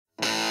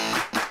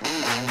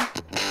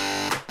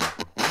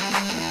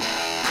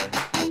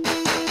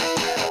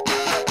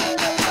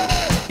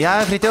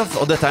Jeg Fritjof,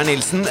 og dette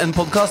Nilsen, en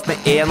podcast med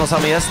en og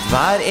samme gjest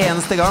hver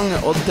eneste gang.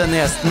 Og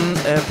denne gjesten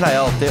pleier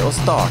jeg alltid å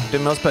starte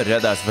med å spørre.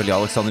 Det selvfølgelig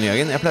Alexander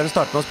Nyhagen. Jeg pleier å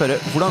starte med å spørre,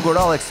 hvordan går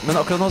det, Alex? Men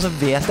akkurat nå så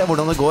vet jeg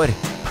hvordan det går.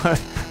 Hva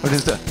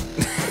synes du?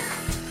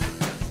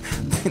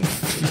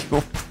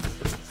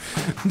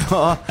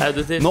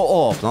 Nå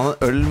åpnet han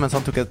en øl mens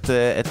han tok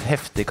et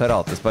heftig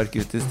karatespark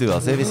ut i stua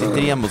si. Vi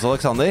sitter hjemme hos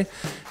Alexander.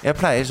 Jeg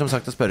pleier som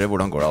sagt å spørre,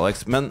 hvordan går det,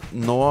 Alex? Men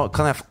nå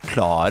kan jeg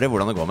forklare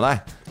hvordan det går med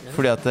deg.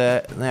 Fordi at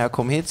når jeg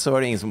kom hit, så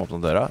var det ingen som åpnet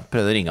døra.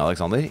 Prøvde å ringe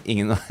Alexander,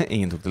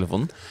 ingen tok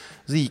telefonen.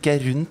 Så gikk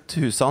jeg rundt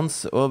huset hans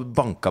og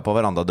banka på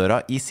verandadøra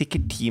i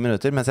sikkert 10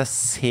 minutter, mens jeg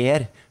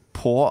ser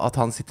på at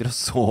han sitter og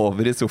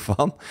sover i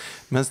sofaen,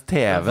 mens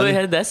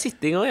TV-en... Det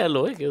sitting også, jeg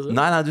lå ikke så.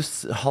 Nei, du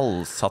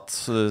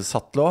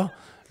halvsatt lå.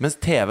 Mens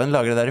TV-en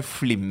lager det der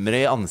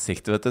flimret i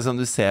ansiktet, vet du, som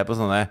du ser på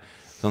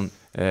sånn,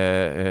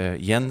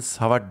 Jens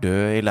har vært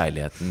død i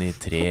leiligheten i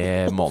 3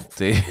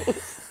 måneder.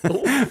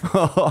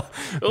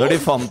 Når de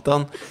fant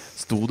han,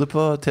 sto det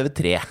på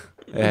TV3.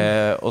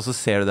 Og så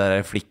ser du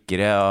der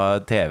flikkere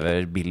av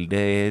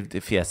TV-bildet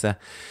i fjeset.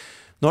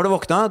 Nå har du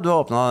våkna, du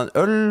har åpnet en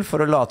øl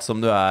for å late som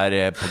du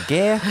på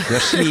G. Du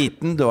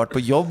sliten, du har vært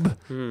på jobb.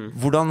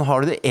 Hvordan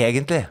har du det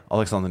egentlig,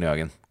 Alexander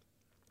Nyhagen?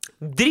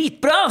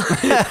 Dritbra!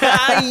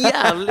 Jeg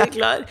jævlig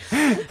klar.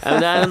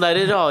 Det den der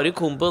rare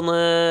komboen.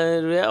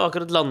 Vi har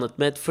akkurat landet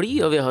med et fly,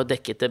 og vi har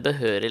dekket det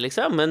behørig,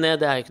 liksom. Men det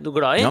jeg ikke noe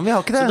glad i. Ja, men vi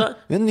har ikke det.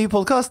 Vi har en ny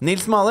podcast.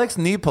 Nils med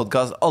Alex, ny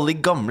podcast. Alle de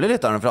gamle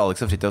lytterne fra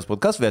Alex og Fritjofs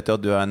podcast vet jo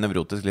at du en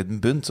nevrotisk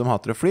liten bunt som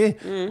hater å fly,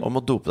 og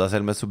må dope deg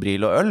selv med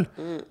Sobril og øl.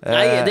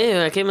 Nei, det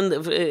gjør jeg ikke, men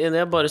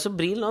det bare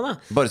Sobril nå, da.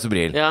 Bare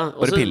Sobril. Ja,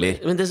 bare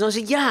piller. Men det som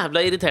så jævla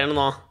irriterende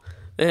nå,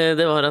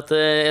 det var at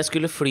jeg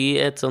skulle fly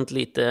et sånt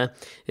lite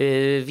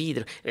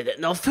videre.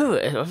 Nå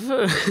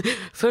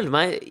føler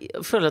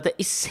at jeg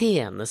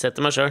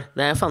iscenesetter meg selv.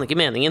 Det faen ikke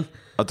meningen.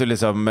 At du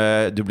liksom,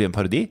 du blir en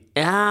parodi?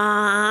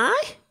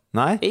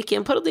 Nei, ikke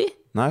en parodi.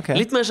 Nei, okay.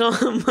 Litt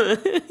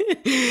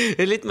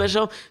mer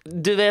som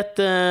du vet,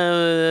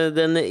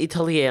 den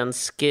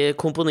italienske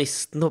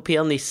komponisten og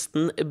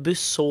pianisten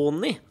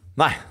Busoni.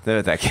 Nei, det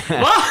vet jeg ikke.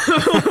 Hva?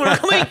 Hvordan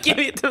kan du ikke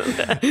vite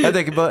det? Jeg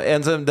tenker på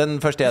den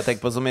første jeg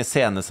tenker på som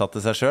iscenesatte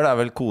seg selv,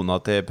 vel kona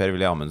til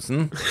Per-Willy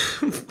Amundsen.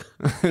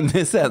 Hun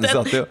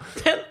iscenesatte jo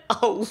Den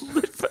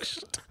aller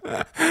første.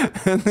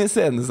 Hun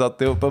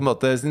iscenesatte jo på en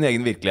måte sin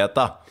egen virkelighet,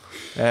 da.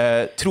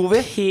 Tror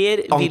vi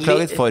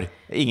anklaget for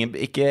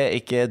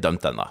ikke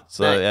dømt den, da.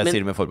 Så jeg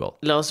sier det med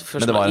forbehold. La oss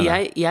først,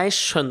 jeg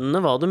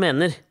skjønner hva du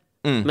mener,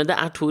 men det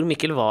Tor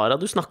Mikkel Wara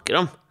du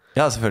snakker om.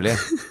 Ja, selvfølgelig.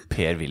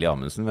 Per-Willy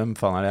Amundsen, hvem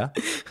faen det?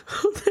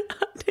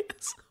 Det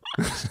så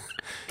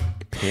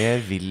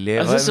Per-Willy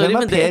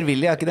Hvem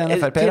Per-Willy? Er ikke det en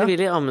FrP?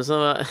 Per-Willy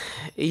Amundsen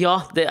Ja,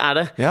 det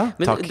det. Ja,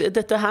 men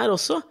dette her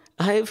også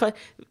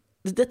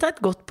dette et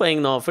godt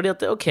poeng nå, fordi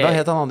at, ok. Hva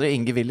het han andre?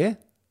 Inge Willy?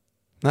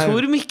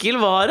 Tor Mikkel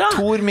Wara.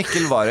 Tor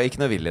Mikkel Wara,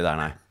 ikke noe Willy der,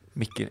 nei.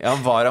 Mikkel. Ja,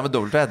 Wara med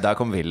dobbelt P, der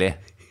kom Willy.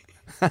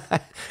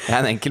 Jeg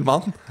en enkel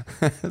mann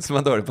som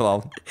dårlig på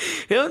navn.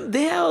 Ja,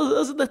 det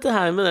altså dette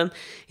her med den.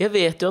 Jeg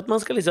vet jo at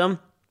man skal liksom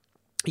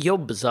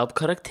jobbe seg opp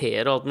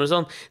karakter og alt mulig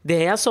sånn. Det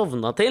jeg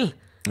sovna til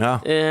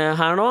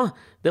her nå,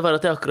 det var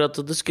at jeg akkurat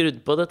hadde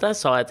skrudd på dette.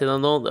 Sa jeg til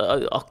deg nå,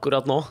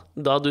 akkurat nå,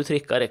 da du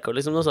trykket rekord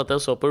liksom. Nå satt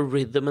jeg og så på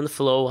Rhythm and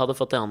Flow. Hadde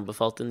fått det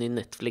anbefalt en ny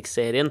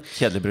Netflix-serien.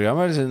 Kjedelig program,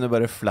 eller siden du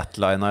bare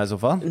flatlina i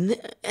sofaen?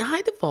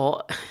 Nei, det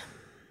var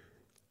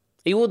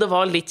Jo, det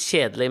var litt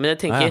kjedelig, men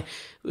jeg tenker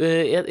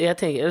jeg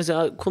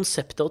tenker,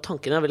 konseptet og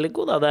tanken veldig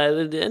god, da.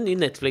 Det en ny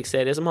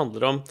Netflix-serie som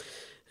handler om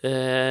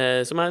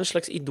som en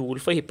slags idol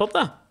for hiphop,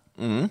 da.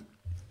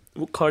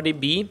 Hvor Cardi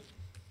B,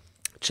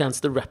 Chance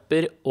the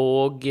Rapper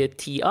og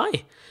T.I.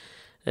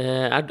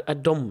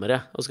 Dommere,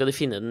 og skal de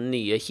finne den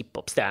nye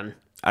hiphop-stjernen.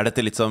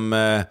 Dette litt som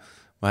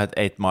hva het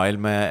 8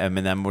 Mile med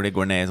Eminem, hvor de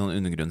går ned i sånne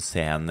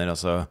undergrunnsscener, og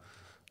så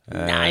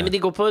Nei, men de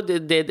går på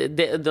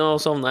Nå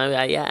sovna jo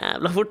jeg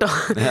jævla fort, da.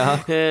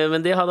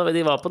 Men de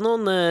var på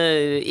noen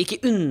ikke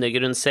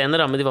undergrunnsscener,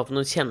 da, men de var på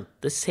noen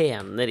kjente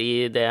scener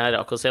i det jeg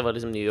rakk å se. Var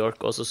liksom New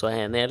York, og så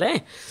jeg en i LA.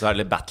 Så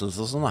det litt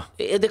battles og sånn, da?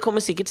 Det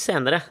kommer sikkert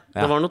senere.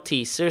 Det var noen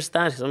teasers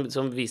der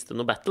som viste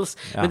noen battles.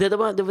 Men det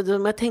var det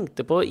jeg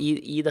tenkte på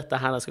i dette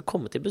her, da skal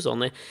komme til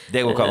Busoni.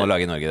 Det går ikke an å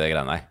lage i Norge, det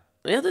greiene der.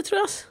 Ja, det tror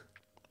jeg, altså.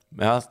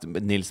 Ja,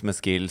 Nils med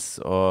skills.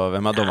 Og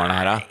hvem dommerne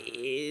her, da?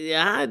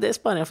 Ja, det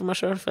sparer jeg for meg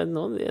selv. For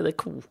nå det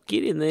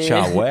koker inni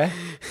Chaue?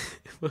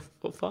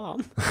 Hva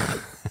faen?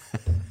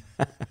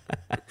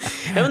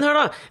 Ja, men hør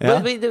da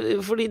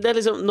fordi det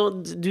liksom nå,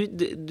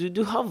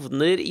 du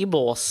havner i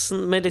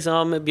båsen med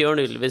liksom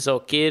Bjørn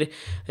Ylvisåker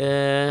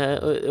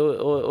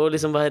og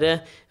liksom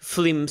være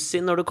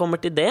flimsy når du kommer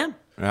til det.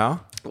 Ja.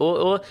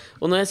 Og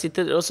når jeg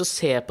sitter og så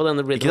ser på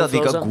denne Rhythm Ikke at vi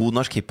ikke har god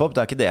norsk hiphop,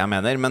 det ikke det jeg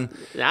mener, men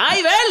Nei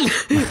vel!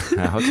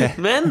 Ja, okay.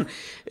 Men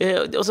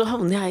og så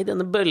havner jeg i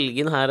denne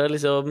bølgen her av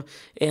liksom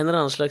en eller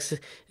annen slags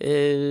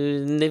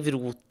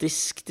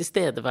nevrotisk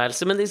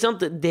tilstedeværelse. Men liksom,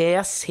 det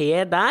jeg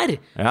ser der,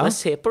 når jeg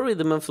ser på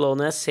Rhythm and Flow,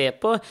 når jeg ser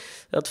på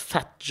at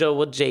Fat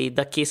Joe og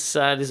Jada Kiss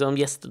liksom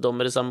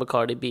gjestedommere sammen med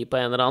Cardi B på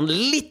en eller annen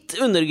litt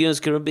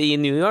undergrunnsklubb i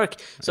New York,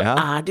 så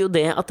det jo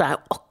det at det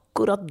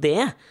akkurat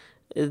det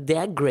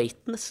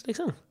greatness,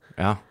 liksom.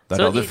 Ja, det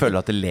Så da du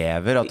føler at det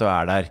lever, at du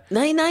der.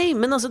 Nei,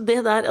 men altså det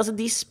der, altså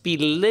de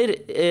spiller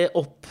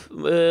opp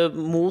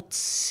mot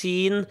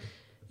sin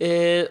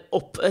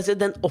altså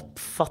den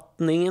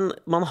oppfatningen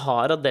man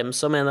har av dem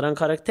som en eller annen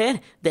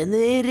karakter, den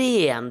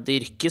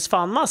rendyrkes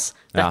faen meg, ass.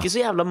 Det ikke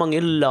så jævla mange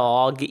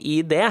lag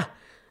i det.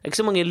 Det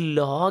ikke så mange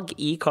lag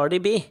i Cardi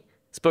B.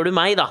 Spør du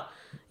meg, da.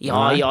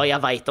 Ja, jeg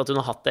vet at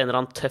hun har hatt en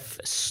eller annen tøff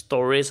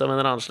story som en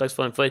eller annen slags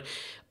form for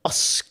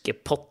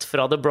Askepott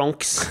fra The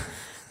Bronx.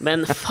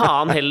 Men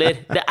faen heller,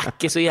 det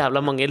ikke så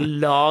jævla mange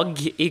lag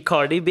i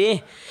Cardi B.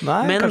 Nei,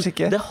 men kanskje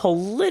ikke. det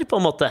holder på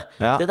en måte.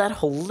 Ja. Det der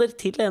holder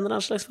til en eller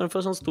annen slags form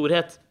for sånn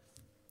storhet.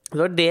 Det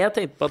var det jeg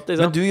tenkte på at,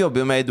 liksom. Men du jobber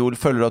jo med Idol.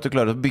 Føler du at du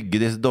klarer å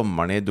bygge disse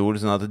dommerne i Idol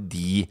sånn at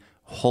de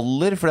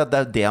holder? For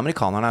det det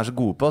amerikanerne så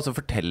gode på, altså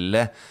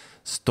fortelle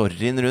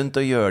storyen rundt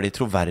og gjøre de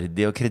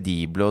troverdige og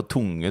kredible og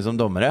tunge som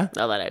dommere.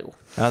 Ja, der jeg god.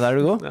 Ja, der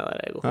du god? Ja,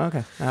 der jeg god. Ja, ok,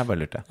 jeg bare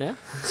lurte. Ja.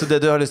 Så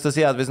det du har lyst til å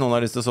si at hvis noen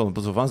har lyst til å sovne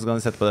på sofaen, så kan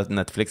de sette på dette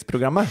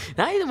Netflix-programmet?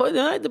 Nei,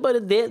 det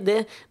bare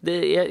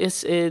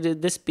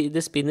det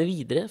spinner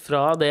videre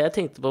fra det jeg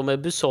tenkte på med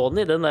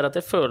Busoni. Den der at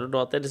jeg føler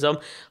nå at jeg liksom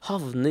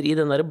havner i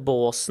den der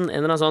båsen, en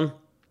eller annen sånn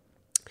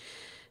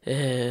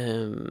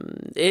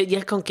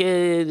jeg kan ikke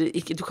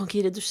du kan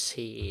ikke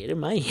redusere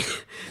meg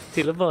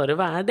til å bare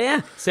være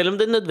det. Selv om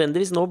det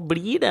nødvendigvis nå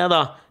blir det,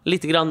 da.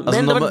 Lite grann. Men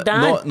altså, det var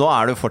der. Nå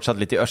du fortsatt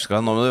litt i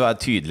ørska. Nå må du være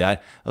tydelig her.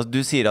 Altså,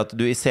 du sier at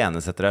du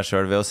iscenesetter deg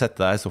sjøl ved å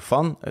sette deg i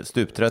sofaen,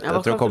 stuptrøtt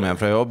etter å komme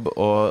hjem fra jobb,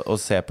 og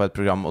se på et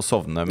program og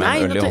sovne med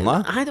en øl i hånda.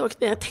 Nei, det var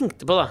ikke det jeg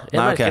tenkte på, da.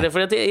 Jeg merker det,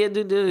 fordi at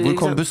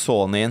Hvor kom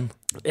Busoni inn?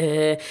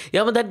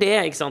 Ja, men det det,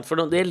 ikke sant? For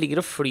det ligger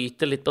og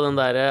flyter litt på den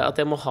der at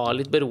jeg må ha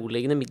litt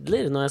beroligende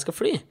midler når jeg skal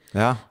fly.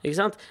 Ja. Ikke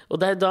sant? Og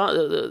da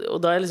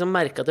jeg liksom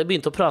merket at jeg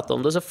begynte å prate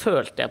om det, så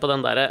følte jeg på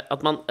den der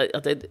at man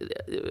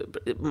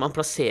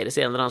plasseres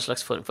i en eller annen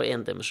slags form for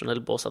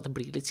endimensjonell bås, at det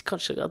blir litt,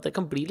 kanskje at det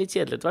kan bli litt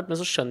kjedelig etter hvert, men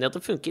så skjønner jeg at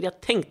det funker.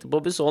 Jeg tenkte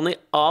på Busoni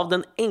av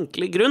den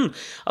enkle grunn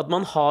at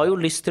man har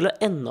jo lyst til å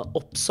ende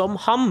opp som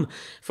ham.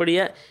 Fordi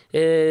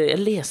jeg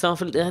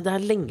leser, det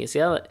lenge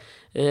siden,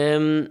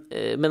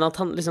 men at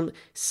han liksom i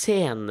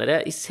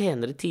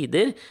senere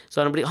tider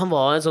så han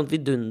var et sånt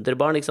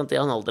vidunderbarn, ikke sant? I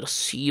en alder av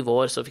 7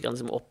 år så fikk han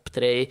liksom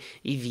opptre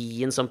i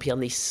Wien som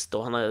pianist,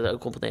 og han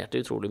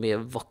komponerte utrolig mye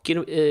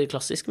vakker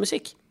klassisk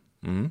musikk.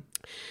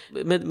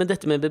 Men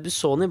dette med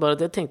Busoni, bare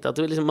at jeg tenkte at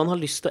liksom, man har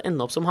lyst til å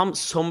ende opp som ham,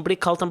 som blir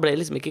kalt, han ble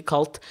liksom ikke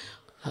kalt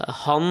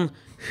han,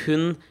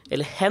 hun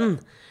eller hen.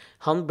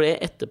 Han ble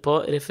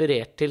etterpå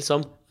referert til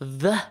som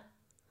the.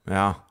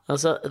 Ja.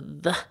 Altså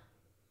the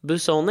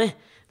Busoni.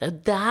 Det jo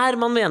der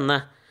man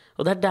mener.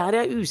 Og det der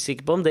jeg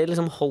usikker på om det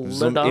liksom holder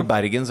som da. I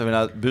Bergen så vil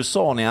jeg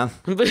Busoni igjen.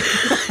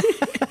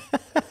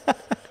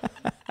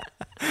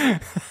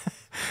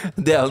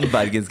 Det jo den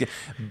bergenske.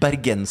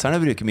 Bergenserne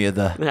bruker mye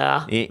det.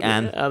 Ja, I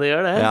an. ja, det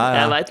gjør det. Ja.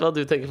 Jeg vet hva du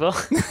tenker på.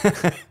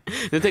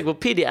 Du tenker på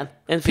Pidien.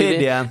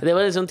 Det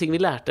var en sånn ting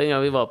vi lærte en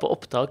gang vi var på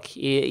opptak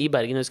i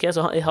Bergen, husker jeg.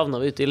 Så havna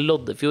vi ute i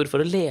Loddefjord for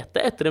å lete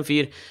etter en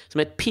fyr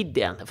som het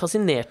Pidien. Det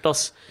fascinerte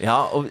oss.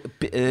 Ja, og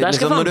Der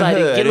skal liksom,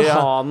 Bergen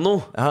ha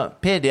noe. Ja,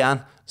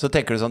 Pidien. Så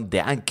tenker du sånn,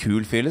 det en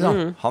kul fyr,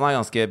 liksom. Han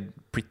ganske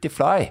pretty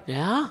fly.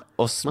 Ja,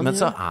 men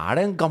så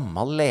det en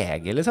gammel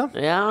lege, liksom.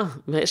 Ja,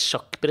 med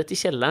sjakkbrett i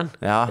kjelleren.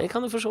 Ja. Det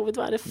kan jo for så vidt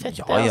være fett.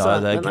 Ja, altså.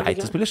 Det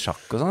greit å spille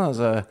sjakk og sånn.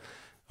 Altså.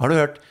 Har du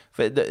hørt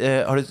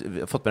Har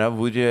du fått med deg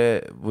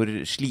hvor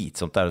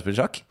slitsomt det å spille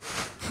sjakk?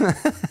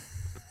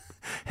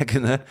 Jeg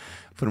kunne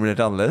formulert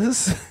det annerledes.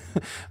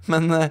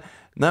 Men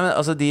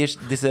altså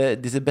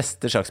disse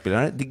beste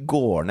sjakkspillerne, de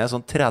går ned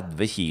sånn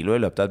 30 kilo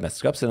i løpet av et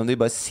mesterskap, selv om de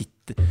bare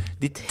sitter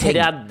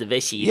 30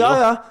 kilo?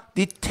 Ja,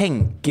 de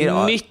tenker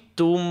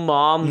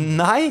Mytoman.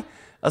 Nei,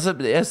 altså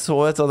jeg så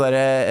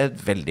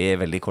et veldig,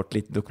 veldig kort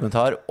liten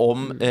dokumentar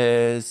om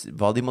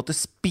hva de måtte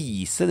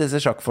spise,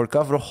 disse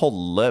sjakkfolka, for å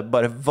holde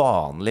bare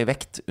vanlig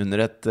vekt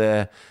under et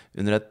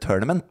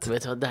tournament.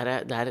 Vet du hva,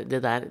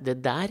 det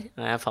der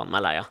jeg faen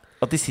meg lei av.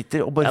 At de sitter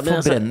og bare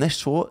forbrenner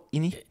så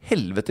inn i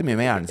helvete mye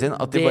med hjernen sin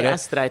at,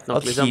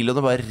 at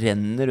kiloene bare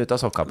renner ut av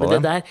sokka på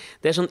dem.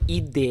 Det sånn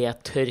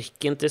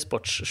idétørken til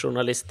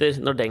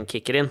sportsjournalister når den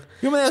kicker inn.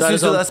 Jo, men jeg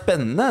synes det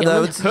spennende. Det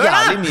jo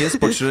jævlig mye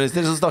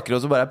sportsjournalister som snakker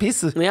og så bare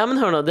piss. Ja,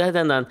 men hør nå, det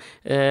den der.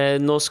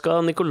 Nå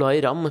skal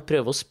Nicolai Ramm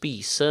prøve å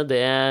spise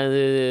det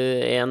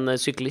en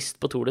syklist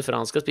på Tour de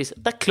France skal spise.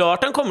 Det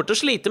klart han kommer til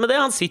å slite med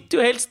det. Han sitter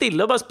jo helt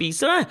stille og bare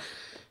spiser det.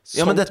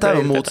 Ja, men dette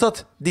jo motsatt.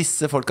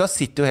 Disse folka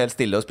sitter jo helt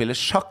stille og spiller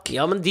sjakk.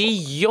 Ja, men de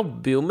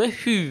jobber jo med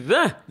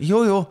huet.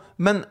 Jo,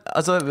 men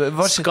altså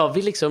skal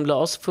vi liksom la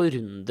oss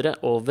forundre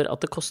over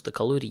at det koster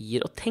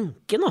kalorier å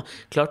tenke nå?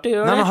 Klart det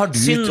gjør det. Men har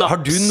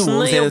du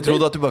noensinne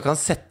trodd at du bare kan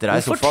sette deg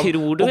i sofaen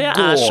og gå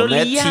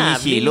ned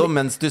 10 kilo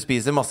mens du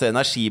spiser masse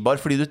energibar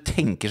fordi du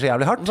tenker så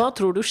jævlig hardt? Hva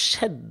tror du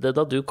skjedde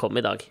da du kom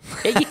i dag?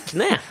 Jeg gikk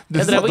ned.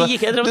 Du satt og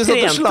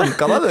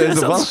slanka deg i sofaen. Jeg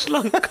satt og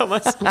slanka meg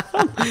i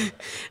sofaen.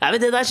 Nei, men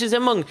det der synes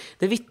jeg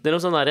det vitner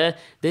om sånn derre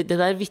det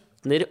der vitner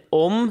vitner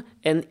om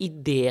en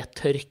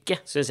idétørke,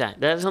 synes jeg.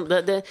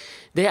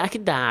 Det er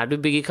ikke der du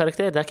bygger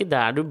karakter. Det er ikke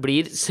der du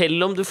blir.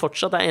 Selv om du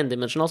fortsatt er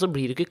endimensjonal, så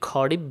blir du ikke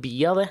Cardi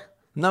B av det.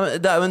 Nei,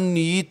 men det er jo en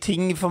ny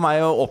ting for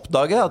meg å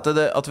oppdage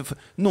at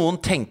noen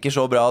tenker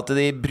så bra at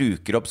de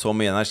bruker opp så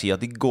mye energi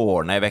at de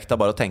går ned i vekt av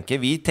bare å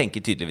tenke. Vi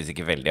tenker tydeligvis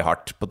ikke veldig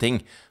hardt på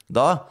ting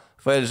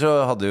for ellers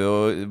så hadde vi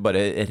jo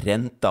bare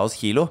rent av oss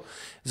kilo.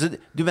 Så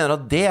du mener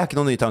at det er ikke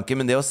noen ny tanke,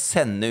 men det å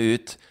sende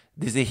ut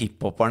disse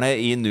hiphoperne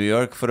i New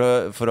York for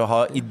å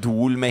ha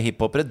idol med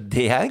hiphopere,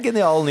 det er en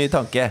genial ny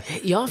tanke.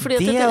 Ja, fordi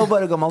det er jo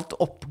bare gammelt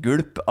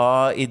oppgulp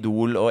av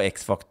idol og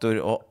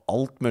X-faktor og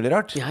alt mulig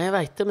rart. Ja, jeg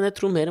vet det, men jeg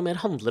tror mer og mer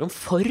handler om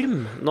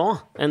form nå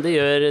enn det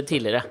gjør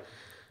tidligere.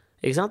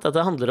 Ikke sant? At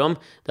det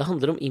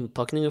handler om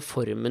innpakning og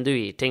formen du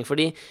gir ting.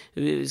 Fordi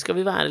skal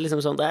vi være liksom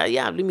sånn, det er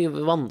jævlig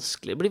mye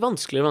vanskelig. Det blir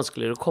vanskeligere og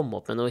vanskeligere å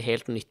komme opp med noe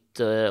helt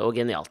nytt og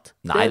genialt.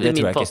 Nei, det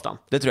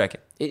tror jeg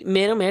ikke.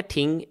 Mer og mer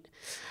ting.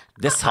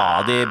 Det sa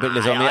de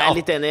liksom jeg er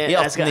litt enig. I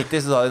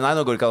 1890 så sa de nei,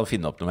 nå går det ikke an å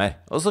finne opp noe mer.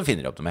 Og så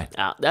finner de opp noe mer.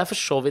 Ja, det er for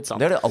så vidt sant.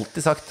 Det har de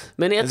alltid sagt.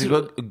 Men jeg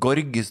tror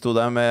Gorg sto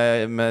der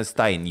med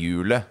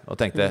steinhjulet og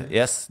tenkte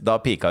yes, da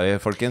pika vi,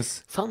 folkens.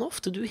 Faen,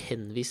 ofte du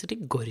henviser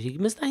til Gorg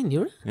med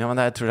steinhjulet. Ja,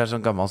 men jeg tror det er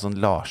sånn gammel sånn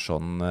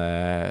Larsson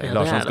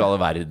Larsson skal alle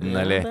verden,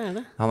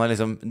 eller han er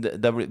liksom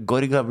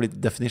Gorg har blitt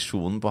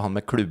definisjonen på han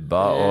med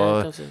klubba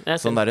og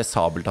sånn derre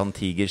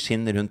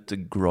sabeltann-tigerskinn rundt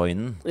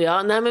groinen.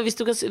 Ja, nei, men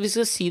hvis du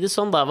skal si det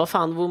sånn da, hva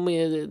faen, hvor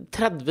mye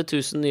 30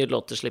 000 nye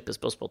låter slippes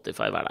på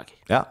Spotify hver dag.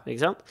 Ja.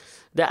 Ikke sant?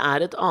 Det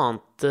er et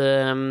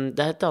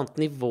annet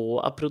nivå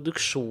av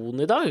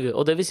produksjon i dag,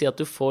 og det vil si at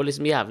du får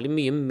liksom jævlig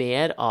mye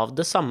mer av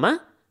det samme.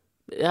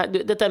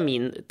 Dette er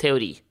min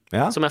teori,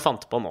 som jeg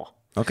fant på nå.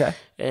 Okay.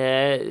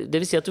 Det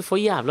vil si at du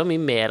får jævla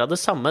mye mer av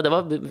det samme. Det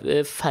var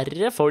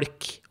færre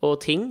folk og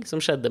ting som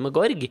skjedde med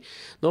Gorg.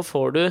 Nå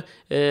får du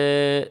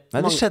Nei,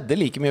 det skjedde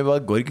like mye,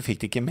 bare Gorg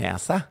fikk det ikke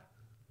med seg.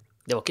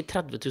 Det var ikke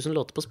 30 000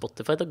 låter på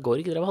Spotify da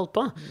Gorg drev og holdt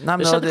på. Nei,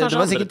 men det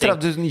var sikkert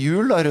 30 000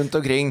 hjul da, rundt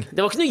omkring.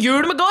 Det var ikke noe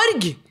hjul med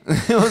Gorg!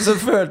 Og så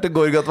følte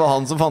Gorg at det var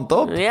han som fant det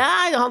opp.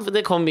 Ja,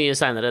 det kom mye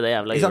senere, det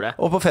jævla hjulet.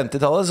 Og på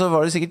 50-tallet så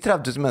var det sikkert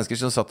 30 000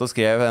 mennesker som satt og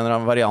skrev en eller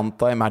annen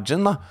variant av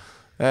Imagine da.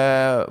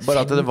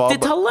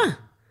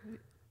 50-tallet?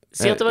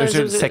 Si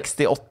unnskyld,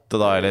 68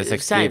 da, eller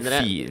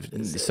 64,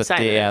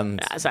 71,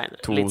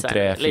 2,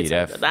 3, 4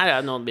 Der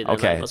er noen bilder.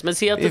 Okay. Men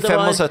si at det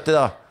 75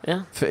 da, ja.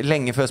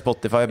 Lenge før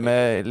Spotify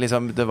med,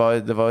 liksom, det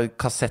var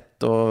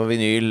kassett og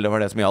vinyl, det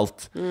var det som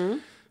gjaldt.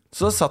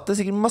 Så satt det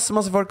sikkert masse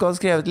folk og hadde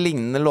skrevet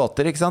lignende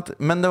låter, ikke sant?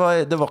 Men det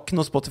var ikke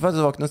noe Spotify, så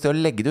det var ikke noe sted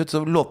å legge det ut,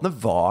 så låtene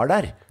var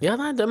der. Ja,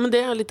 nei, men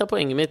det er litt av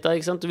poenget mitt da,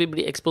 ikke sant? Vi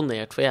blir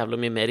eksponert for jævlig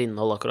mye mer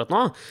innhold akkurat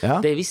nå.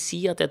 Ja. Det vil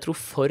si at jeg tror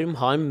form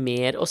har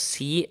mer å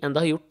si enn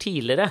det har gjort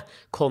tidligere,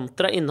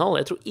 kontra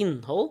innhold. Jeg tror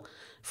innhold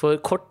for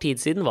kort tid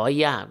siden var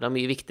jævla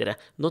mye viktigere.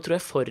 Nå tror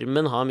jeg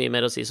formen har mye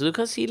mer å si. Så du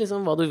kan si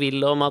liksom hva du vil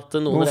om at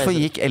noen Hvorfor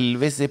gikk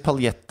Elvis i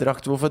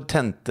paljettdrakt? Hvorfor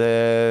tente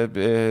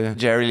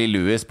Jerry Lee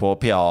Lewis på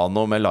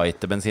piano med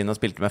lighterbensin og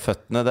spilte med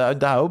føttene? Det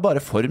er jo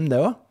bare form,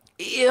 det også.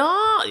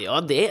 Ja,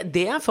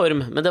 det er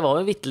form. Men det var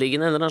jo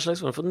vitterligen en eller annen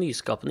slags form for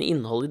nyskapende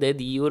innhold i det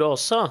de gjorde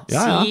også.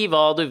 Ja. Si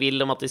hva du vil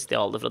om at de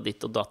stjal det fra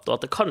ditt og datt, og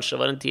at det kanskje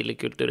var en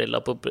tidlig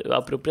kulturell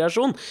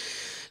appropriasjon.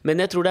 Men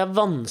jeg tror det er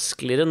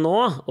vanskeligere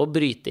nå å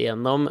bryte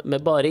igjennom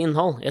med bare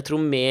innhold. Jeg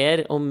tror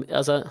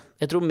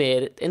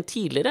mer enn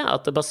tidligere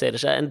at det baserer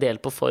seg en del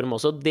på form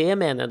også. Det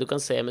mener jeg du kan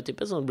se med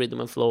type sånn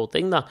rhythm and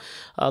flow-ting da.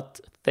 At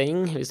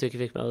thing, hvis du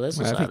ikke fikk med deg det,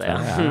 så sa jeg det.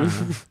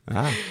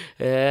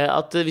 Ja.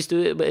 At hvis du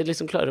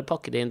liksom klarer å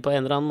pakke det inn på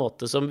en eller annen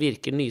måte som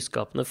virker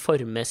nyskapende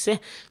formmessig,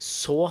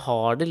 så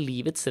har det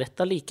livets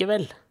rett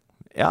allikevel.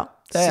 Ja,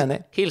 det er jeg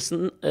enig i.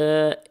 Hilsen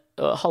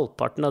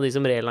halvparten av de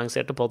som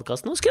relanserte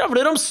podcasten og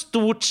skravler om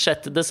stort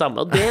sett det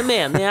samme, og det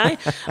mener jeg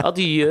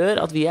at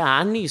gjør at vi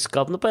er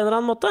nyskapende på en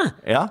eller annen måte.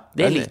 Ja,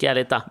 det liker jeg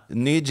litt da.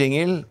 Ny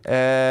jingle,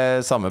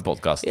 samme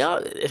podcast. Ja,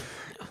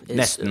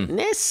 Nesten.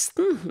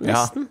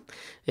 Ja.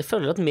 Jeg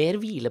føler at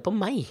mer hviler på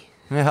meg.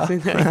 Ja.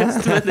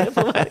 Det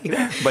får være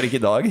greit. Bare ikke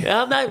i dag. Ja,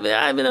 nei,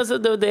 men altså,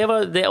 det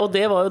var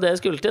jo det jeg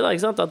skulle til da,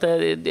 ikke sant? At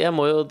jeg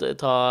må jo jeg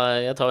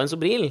tar en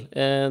Sobril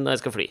når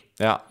jeg skal fly,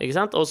 ja. Ikke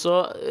sant? Og så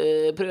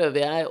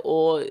prøver jeg å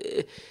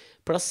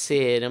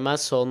plassere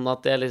meg sånn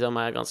at jeg liksom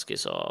er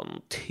ganske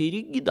sånn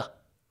trygg da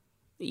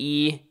i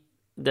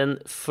den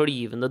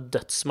flyvende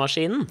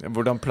dødsmaskinen.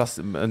 Hvordan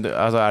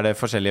altså er det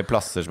forskjellige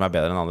plasser som er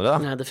bedre enn andre da?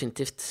 Nei,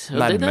 definitivt.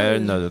 Nærmere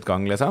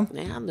nødutgang liksom?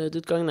 Ja,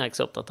 nødutgangen er jeg ikke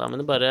så opptatt av, men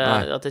det er bare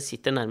at jeg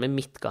sitter nærme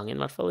midtgangen i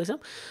hvert fall, liksom.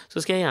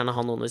 Så skal jeg gjerne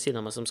ha noen ved siden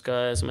av meg som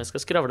jeg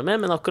skal skravle med,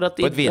 men akkurat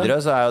på et videre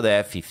så er jo det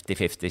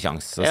 50-50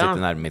 sjanse å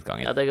sitte nærme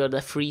midtgangen. Ja, det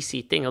er free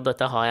seating, og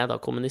dette har jeg da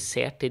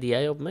kommunisert til de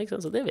jeg jobber med, ikke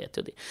sant? Så det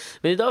vet jo de.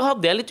 Men i dag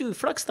hadde jeg litt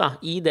uflaks da,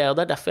 i det, og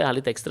det er derfor jeg er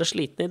litt ekstra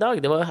sliten i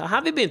dag. Det var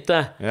her vi begynte.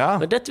 Ja.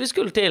 Det var dette vi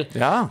skulle til.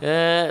 Ja.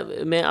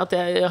 Med at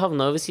jeg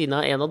havnet ved siden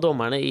av en av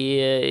dommerne i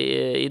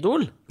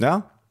Idol.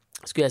 Ja.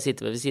 Skulle jeg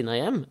sitte ved siden av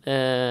hjem,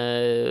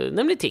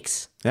 nemlig Tix.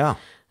 Ja.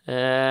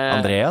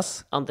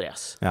 Andreas.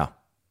 Ja.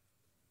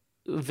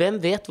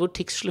 Hvem vet hvor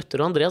Tix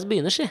slutter og Andreas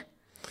begynner, si?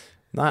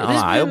 Nei,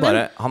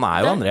 han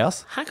er jo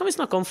Andreas. Her kan vi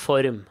snakke om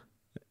form.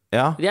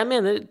 Ja. Jeg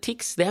mener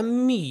Tix, det er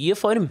mye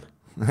form.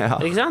 Ja.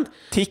 Ikke sant?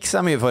 Tix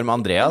er mye form,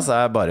 Andreas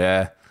er bare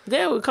Det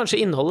er jo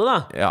kanskje innholdet, da.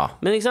 Ja.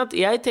 Men ikke sant?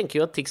 Jeg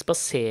tenker jo at Tix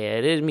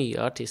baserer mye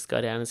av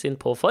artistkarrieren sin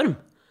på form.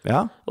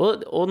 Ja.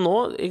 Og nå,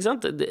 ikke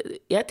sant?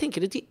 Jeg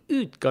tenker at i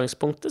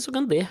utgangspunktet så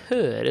kan det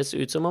høres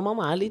ut som om man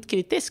er litt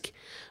kritisk.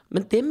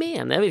 Men det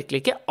mener jeg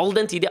virkelig ikke. All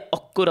den tid jeg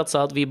akkurat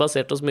sa at vi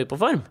baserte oss mye på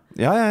form.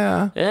 Ja.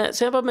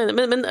 Så jeg bare mener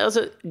men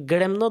altså,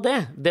 glem nå det.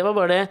 Det var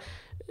bare det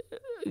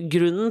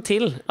grunnen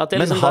til at jeg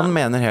Men liksom han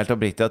mener helt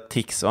oppriktig at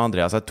Tix og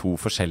Andreas er to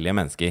forskjellige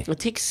mennesker.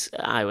 Tix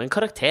er jo en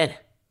karakter.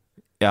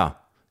 Ja.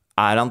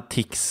 Er han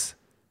Tix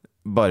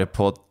bare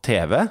på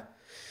TV?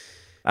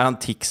 Er han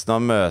Tix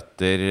når han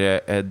møter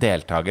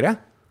deltakere?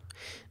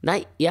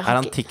 Nei, jeg Er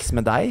har han Tix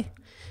med deg?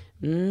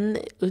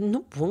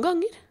 Noen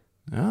ganger.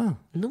 Ja.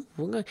 Noen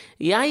ganger.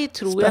 Jeg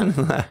tror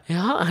Spennende.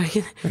 Ja, er det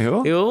ikke det?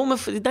 Jo. Jo, men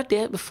det er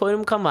det.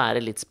 Form kan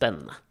være litt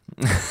spennende.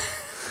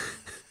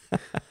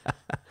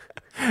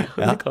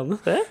 Ja, det kan jo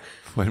det.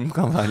 Form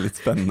kan være litt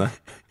spennende.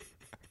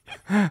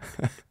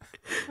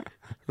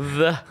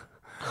 The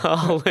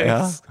Alex.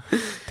 Ja.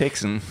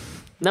 Tixen.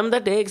 Nei, men det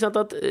er det, ikke sant,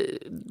 at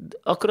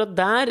akkurat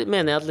der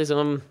mener jeg at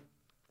liksom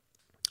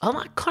han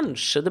er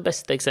kanskje det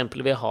beste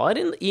eksempelet vi har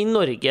i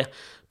Norge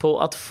på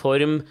at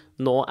form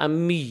nå er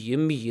mye,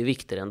 mye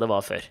viktigere enn det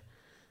var før.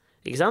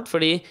 Ikke sant?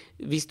 Fordi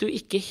hvis du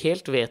ikke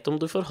helt vet om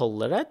du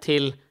forholder deg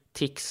til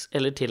Tix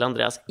eller til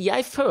Andreas.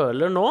 Jeg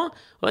føler nå,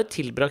 og jeg har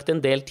tilbrakt en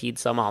del tid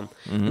sammen med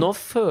han, nå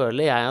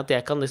føler jeg at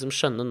jeg kan liksom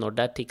skjønne når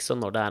det er Tix og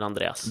når det er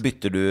Andreas.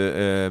 Bytter du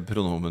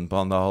pronomen på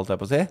han da, holdt jeg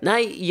på å si?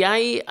 Nei,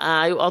 jeg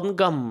er jo av den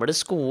gamle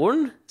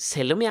skolen,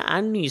 selv om jeg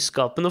er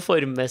nyskapende og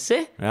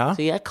formmessig,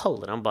 så jeg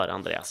kaller han bare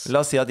Andreas.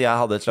 La oss si at jeg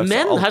hadde et slags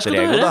Men her skal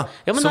du alter ego høre.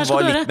 da, Ja, men her som skal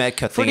var du litt høre. mer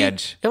cutting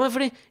edge. Ja, men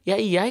fordi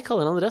jeg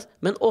kaller han Andreas,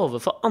 men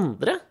overfor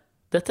andre,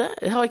 dette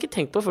jeg har jeg ikke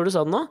tenkt på før du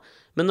sa det nå,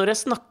 men når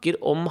jeg snakker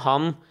om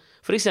han,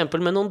 for eksempel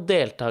med noen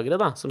deltakere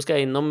da, som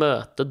skal inn og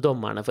møte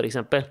dommerne for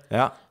eksempel,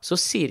 så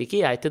sier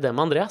ikke jeg til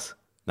dem Andreas.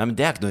 Nei, men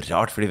det er ikke noe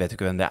rart, for de vet jo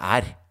ikke hvem det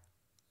er.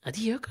 Nei,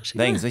 de gjør kanskje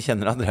Det er ingen som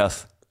kjenner Andreas.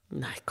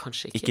 Nei,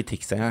 kanskje ikke. Ikke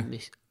Tix engang.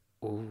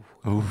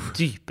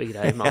 Dype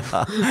greier, mann.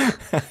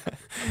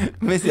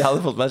 Hvis jeg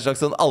hadde fått meg et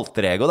slags sånn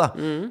alter ego da,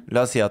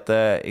 la oss si at,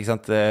 ikke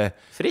sant,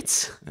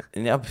 Fritz.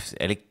 ja,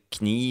 eller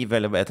kniv,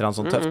 eller et eller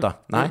annet sånt tøft da.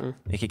 Nei,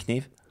 ikke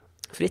kniv.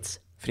 Fritz.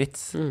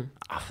 Fritz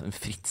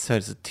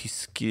høres så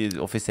tysk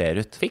offiser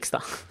ut. Fiks da.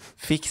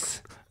 Fiks,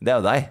 det er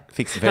jo deg,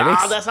 Fikse-Felix.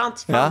 Ja, det er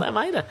sant. Faen, det er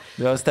meg det.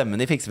 Du har jo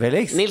stemmen i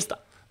Fikse-Felix. Nils da.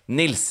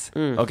 Nils.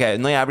 Ok,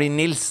 når jeg blir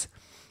Nils,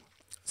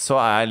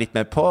 så er jeg litt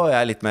mer på, jeg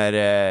er litt mer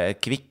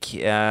kvikk,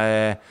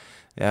 jeg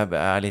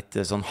er litt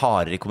sånn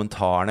hardere i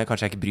kommentarene.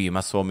 Kanskje jeg ikke bryr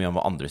meg så mye om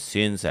hva andre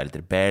syns. Jeg er litt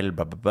rebell,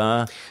 bla bla bla.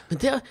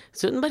 Men det er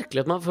så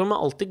merkelig at man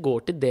alltid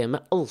går til det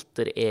med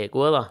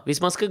alter-egoet da.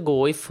 Hvis man skal gå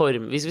i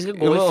form, hvis vi skal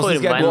gå i Hvordan skal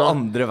jeg formveien gå nå.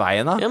 andre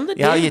veien da? Ja, men det er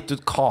Jeg har det. gitt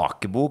ut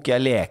kakebok,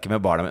 jeg leker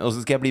med barna mine. Og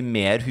så skal jeg bli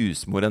mer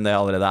husmor enn det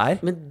jeg allerede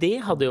er. Men det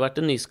hadde jo vært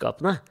det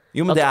nyskapende.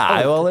 Jo, men At det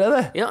er jo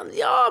allerede.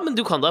 Ja, men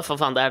du kan da,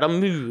 for faen, det er da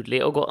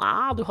mulig å gå.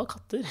 Du har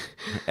katter.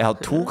 Jeg har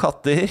 2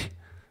 katter.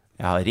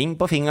 Jeg har ring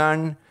på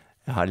fingeren.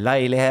 Jeg har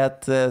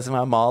leilighet som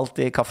er malt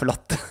i kaffe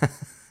latte.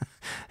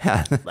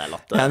 Jeg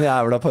er en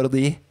jævla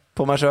parodi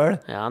på meg selv.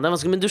 Ja, det er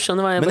vanskelig, men du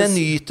skjønner hva jeg Men jeg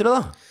nyter det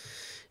da.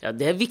 Ja,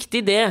 det er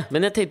viktig det.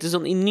 Men jeg tenkte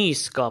sånn i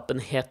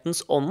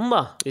nyskapenhetens ånd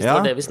da. Hvis det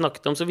var det vi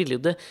snakket om, så ville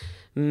jo det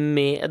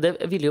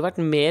ville jo vært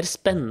mer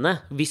spennende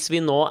hvis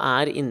vi nå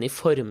er inne i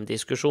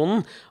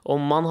formdiskusjonen,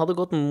 om man hadde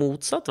gått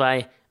motsatt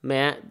vei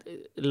med,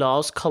 la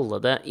oss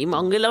kalle det, i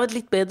mangel av et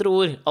litt bedre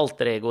ord,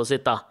 alter-egoet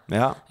sitt da.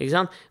 Ja.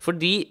 Ikke sant?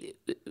 Fordi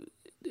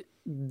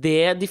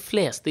det de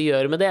fleste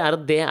gjør med det, er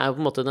at det er på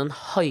en måte den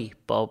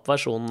hypa opp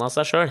versjonen av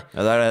seg selv.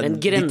 Ja, det er det. Den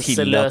De tillater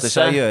grenseløse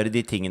seg å gjøre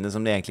de tingene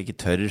som de egentlig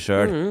ikke tør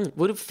selv.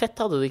 Hvor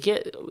fett hadde det ikke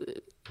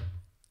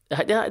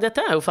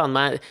Dette er jo faen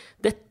meg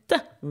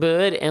Dette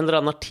bør en eller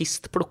annen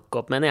artist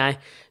plukke opp, mener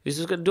jeg. Hvis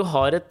du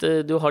har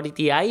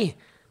ditt jeg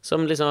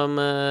som liksom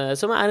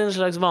som er en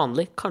slags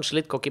vanlig,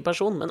 kanskje litt cocky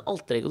person, men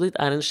alter-egoet ditt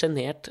er en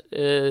genert,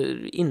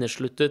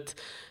 innesluttet,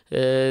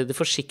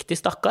 forsiktig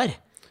stakkar.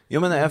 Jo,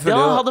 men jeg føler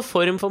jo... hadde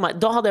form for meg.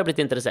 Da hadde jeg blitt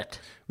interessert.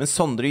 Men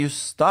Sondre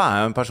Justad er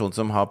jo en person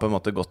som har på en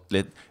måte gått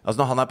litt... Altså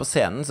når han er på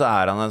scenen, så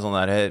er han en sånn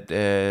der...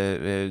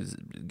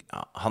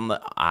 han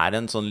er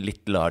en sånn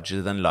litt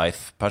larger than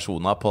life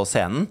persona på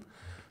scenen.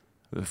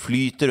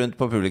 Flyter rundt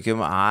på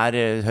publikum, er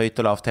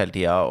høyt og lavt hele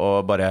tiden,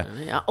 og bare...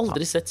 Jeg har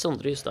aldri sett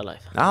Sondre Justad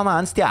live. Ja, han er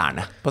en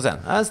stjerne på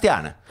scenen. Han er en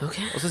stjerne.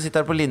 Okay. Og så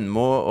sitter han på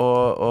Lindmo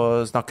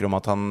og snakker om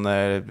at han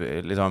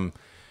liksom...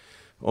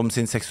 Om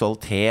sin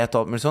seksualitet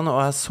og alt mulig sånn,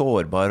 og er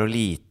sårbar og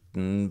liten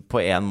på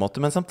en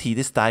måte, men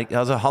samtidig sterk.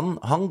 Altså,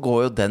 han går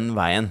jo den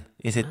veien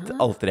i sitt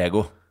alter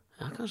ego.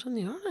 Ja, kanskje han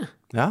gjør det.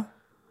 Ja.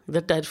 Det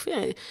er derfor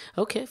jeg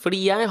Ok, fordi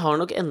jeg har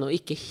nok ennå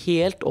ikke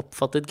helt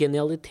oppfattet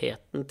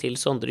genialiteten til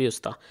Sondre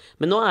Justad.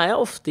 Men nå er jeg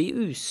ofte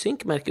i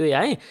usynk, merker jo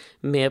jeg,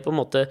 med på en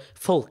måte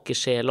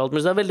folkesjel og alt.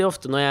 Men det er veldig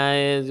ofte når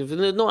jeg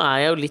Nå er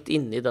jeg jo litt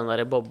inne i den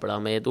der bobla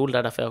med Idol. Det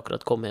er derfor jeg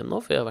akkurat kom hjem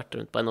nå, for jeg har vært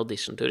rundt på en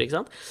audition-tur, ikke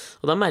sant.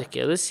 Og da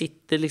merker jeg det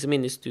sitter liksom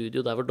inne i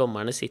studio der hvor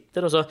dommerne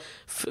sitter, og så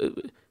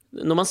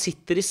når man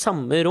sitter i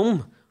samme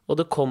rom, og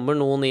det kommer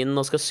noen inn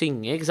og skal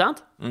synge, ikke sant?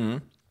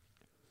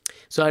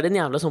 Så er det en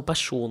jævla sånn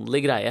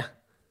personlig greie.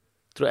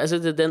 Tror jeg,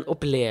 altså den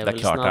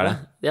opplevelsen klart, av det.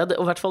 Ja,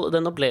 og i hvert fall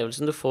den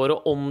opplevelsen du får,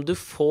 og om du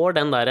får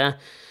den derre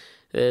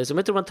som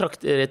jeg tror man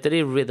trakter etter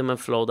i Rhythm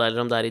and Flow der,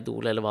 eller om det er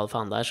Idol eller hva det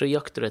faen det er, så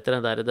jakter du etter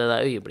det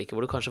der øyeblikket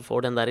hvor du kanskje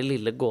får den der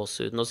lille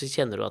gåsehuden, og så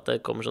kjenner du at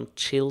det kommer sånn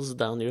chills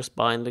down your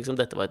spine, liksom,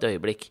 dette var et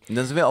øyeblikk.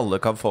 Den som vi alle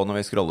kan få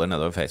når vi scroller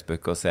nedover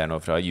Facebook og ser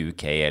noe fra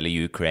UK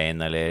eller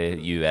Ukraine eller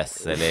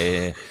US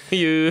eller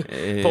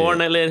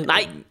Porn eller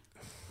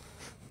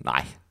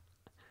Nei.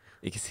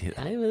 Ikke si det.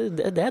 Nei,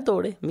 det er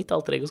dårlig. Mitt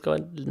alter ego skal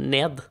være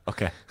ned.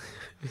 Ok.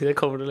 Det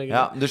kommer du lenger.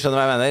 Ja, du skjønner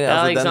hva jeg mener. Ja,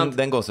 Altså,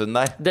 den gåsehuden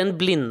der. Den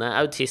blinde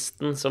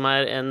autisten som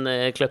er en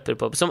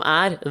kløpperpop, som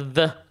er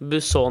The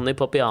Busoni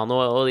på piano,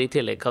 og i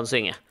tillegg kan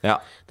synge. Ja.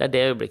 Det er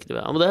det øyeblikket du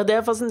vil ha. Men det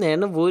er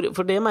fascinerende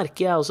for det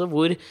merker jeg også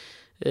hvor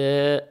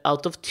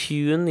out of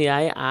tune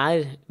jeg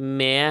er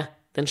med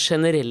den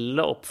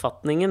generelle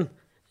oppfatningen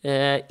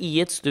i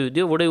et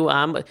studio hvor det jo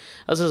er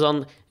altså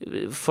sånn,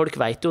 folk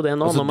vet jo det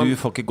nå. Altså du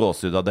får ikke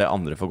gåsehud av det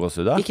andre får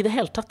gåsehud av? Ikke det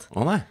hele tatt.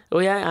 Å nei. Og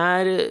jeg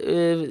er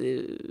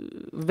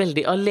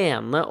veldig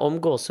alene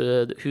om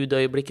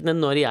gåsehudøyeblikkene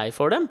når jeg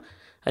får dem.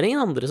 Det er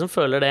ingen andre som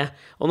føler det.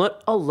 Og når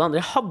alle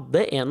andre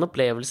hadde en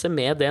opplevelse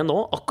med det nå,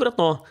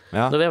 akkurat nå,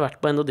 når vi har vært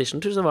på en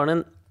audition-tur, så var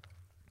det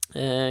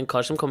en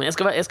kar som kom inn.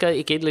 Jeg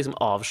skal ikke liksom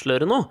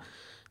avsløre noe.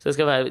 Så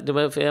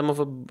jeg må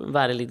få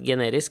være litt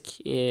generisk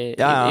i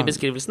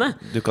beskrivelsene.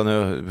 Du kan jo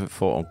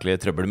få ordentlig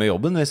trøbbel med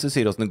jobben hvis du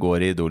sier hvordan det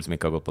går i Idol som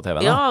ikke har gått på TV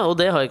da. Ja, og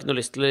det har jeg ikke noe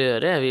lyst til å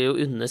gjøre. Jeg vil jo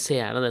unne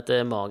seerne dette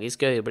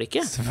magiske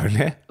øyeblikket.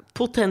 Selvfølgelig.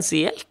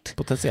 Potensielt.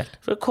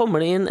 For da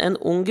kommer det inn en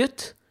ung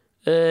gutt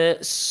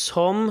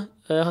som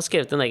har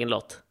skrevet en egen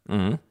låt.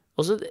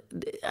 Og så,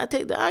 jeg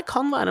tenker, det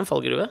kan være en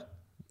fallgruve.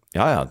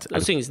 Ja. Å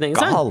synge sin egen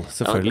sang. Gal,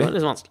 selvfølgelig. Ja, det var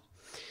litt vanskelig.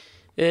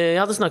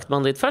 Jeg hadde snakket med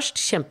han litt først.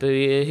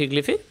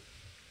 Kjempehyggelig fyr.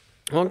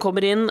 Og han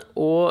kommer inn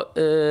og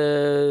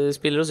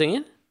spiller og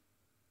synger.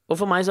 Og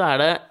for meg så er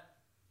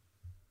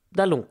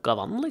det er lunka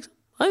vann, liksom.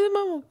 Nei,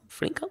 man var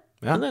flink han.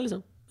 Ja. Men det er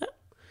liksom,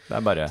 Det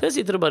er bare... Så jeg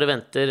sitter og bare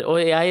venter. Og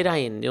jeg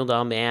regner jo da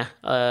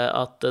med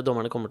at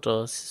dommerne kommer til å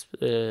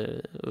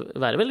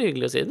være veldig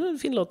hyggelig og si det er en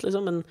fin låt,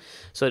 liksom, men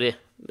sorry,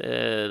 det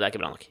er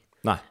ikke bra nok.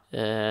 Nei.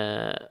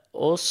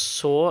 Og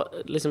så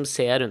liksom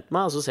ser jeg rundt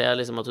meg, og så ser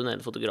jeg liksom at hun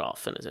ene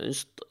fotografen liksom,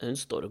 hun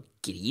står og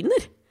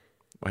griner.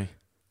 Oi.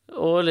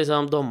 Og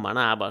liksom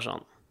dommerne er bare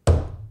sånn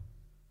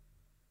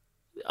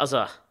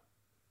altså,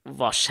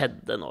 hva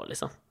skjedde nå,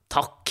 liksom?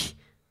 Takk,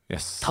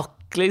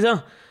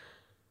 liksom.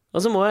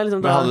 Og så må jeg liksom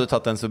Men hadde du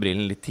tatt den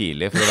sobrillen litt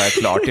tidlig for å være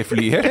klar til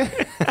flyet, eller?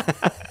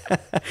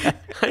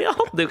 Jeg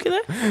hadde jo ikke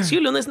det.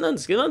 Skulle jo nesten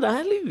ønske det. Det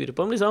her lurer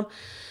på om liksom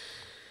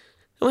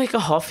jeg må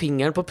ikke ha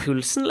fingeren på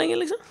pulsen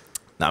lenger, liksom.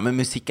 Nei, men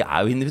musikk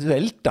er jo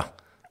individuelt, da.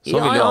 Så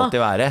vil det jo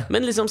alltid være.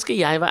 Men liksom,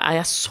 er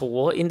jeg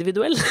så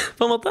individuell,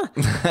 på en måte?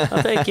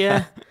 At jeg ikke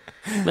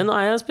Men nå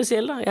er jeg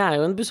spesiell, da. Jeg er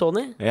jo en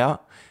Busoni. Ja.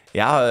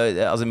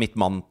 Altså mitt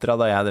mantra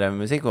da jeg drev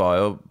med musikk var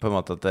jo på en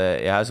måte at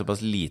jeg er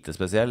såpass lite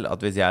spesiell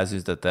at hvis jeg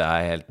synes dette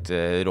er helt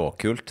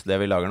råkult det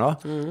vi lager nå,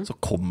 så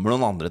kommer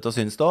noen andre til å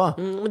synes det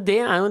også. Det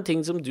er jo en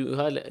ting som du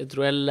har,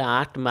 tror jeg,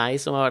 lært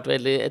meg, som har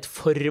vært et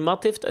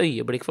formativt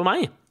øyeblikk for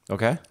meg.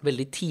 Okay.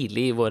 Veldig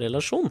tidlig i vår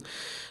relasjon.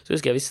 Så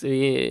husker jeg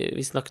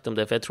vi snakket om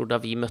det, for jeg tror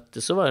da vi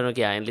møttes så var nok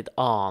jeg en litt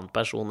annen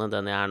person enn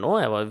den jeg er nå.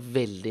 Jeg var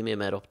veldig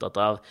mye mer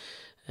opptatt av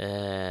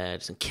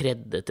liksom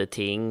kreddete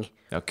ting.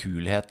 Ja,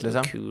 kulhet,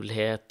 liksom.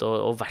 Kulhet,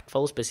 og i hvert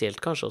fall spesielt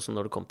kanskje også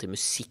når det kom til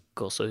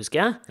musikk også, husker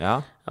jeg. Ja.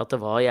 At det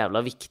var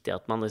jævla viktig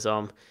at man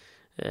liksom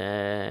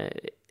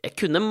jeg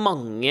kunne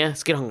mange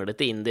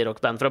skranglete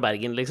indie-rockband fra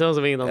Bergen, liksom,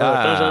 som ingen hadde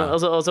hørt.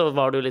 Og så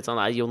var det jo litt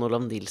sånn, nei, Jon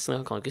Olav Nilsen,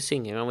 han kan ikke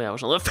synge engang. Og jeg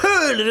var sånn,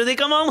 føler du det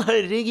ikke, mann?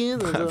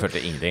 Herregud! Jeg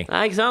følte ingenting.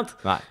 Nei, ikke sant?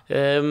 Nei.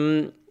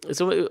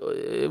 Så,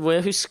 hvor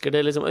jeg husker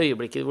det liksom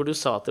øyeblikket hvor du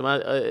sa til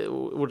meg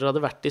hvor dere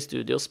hadde vært i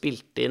studio og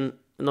spilt inn.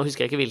 Nå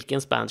husker jeg ikke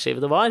hvilken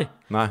bandskive det var.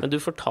 Nei. Men du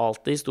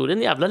fortalte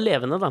historien jævla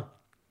levende da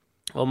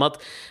om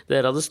at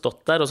dere hadde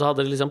stått der, og så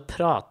hadde dere liksom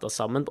pratet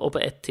sammen, og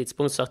på et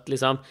tidspunkt sagt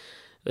liksom,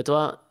 vet du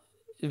hva,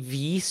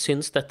 vi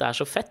syns dette er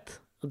så fett,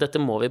 og dette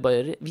må vi bare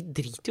gjøre. Vi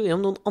driter jo i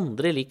om noen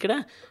andre liker det,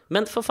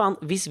 men for faen,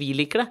 hvis vi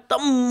liker det, da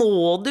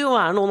må det jo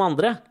være noen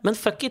andre. Men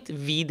fuck it,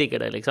 vi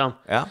digger det, liksom.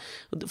 Ja.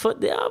 For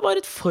det var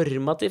et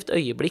formativt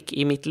øyeblikk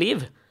i mitt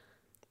liv.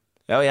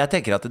 Ja, og jeg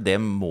tenker at det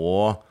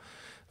må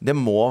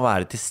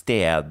være til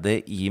stede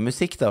i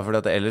musikk, da, for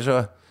ellers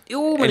så...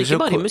 Jo, men ikke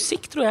bare i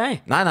musikk, tror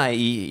jeg. Nei,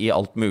 i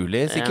alt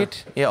mulig,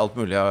 sikkert. Ja. I alt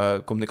mulig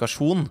av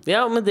kommunikasjon.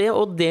 Ja, men det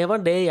var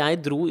det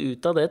jeg dro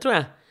ut av det, tror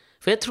jeg.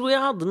 For jeg tror jeg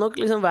hadde nok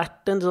liksom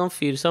vært en sånn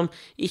fyr som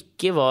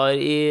ikke var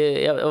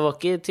jeg var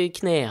ikke til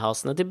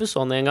knehasene til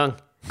Busoni en gang.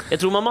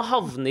 Jeg tror man må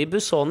havne i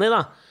Busoni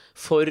da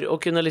for å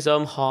kunne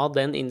liksom ha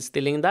den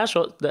innstillingen der.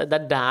 Så det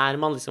er der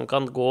man liksom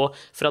kan gå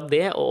fra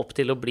det og opp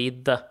til å bli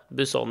The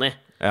Busoni.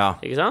 Ja,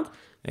 Ikke sant?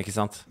 ikke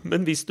sant?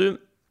 Men hvis du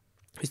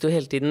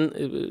hele tiden,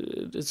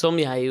 som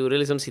jeg gjorde,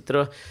 liksom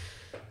sitter og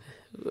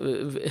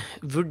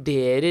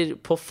vurderer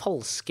på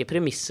falske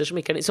premisser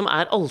som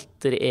er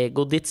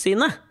alter-egoet ditt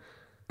sine,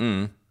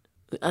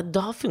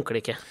 da funker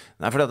det ikke.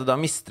 Nei, for da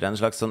mister det en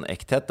slags sånn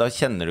ekthet. Da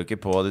kjenner du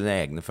ikke på dine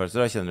egne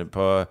følelser. Da kjenner du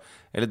på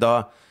Eller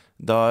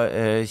da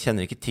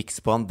kjenner ikke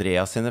Tix på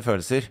Andreas sine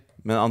følelser,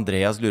 men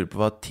Andreas lurer på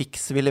hva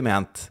Tix ville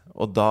ment.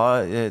 Og da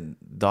er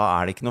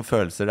det ikke noen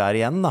følelser der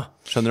igjen, da.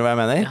 Skjønner du hva jeg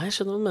mener? Ja, jeg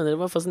skjønner hva du mener. Det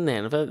var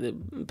fascinerende, for jeg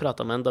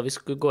pratet med en da vi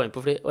skulle gå inn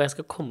på fly, og jeg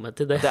skal komme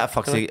til det. Det er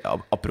faktisk,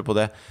 apropos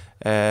det,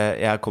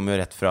 jeg kommer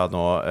jo rett fra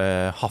nå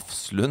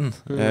Hafslund,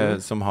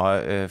 som har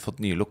fått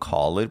nye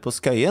lokaler på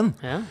Skøyen.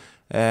 Ja.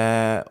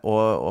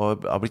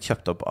 Og har blitt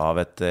kjøpt opp av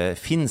et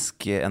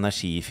finsk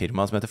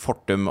energifirma som heter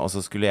Fortum. Og så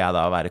skulle jeg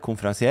da være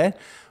konferansier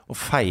og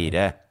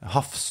feire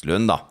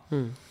Hafslund da.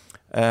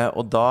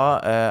 Og da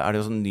er det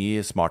jo sånn ny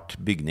smart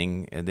bygning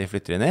de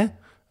flytter inn i,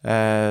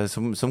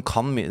 som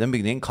kan mye. Den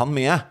bygningen kan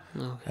mye.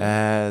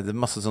 Det er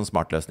masse sånn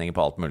smartløsninger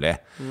på alt mulig.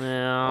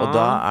 Ja. Og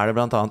da er det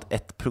blant annet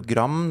et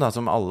program da,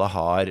 som alle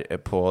har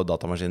på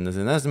datamaskinene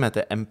sine, som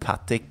heter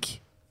Empathic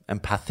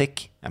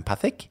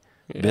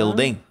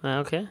Building. Ja,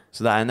 ok.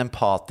 Så det er en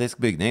empatisk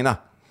bygning da.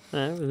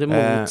 Ja, det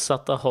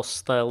motsatte av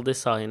hostile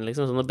design,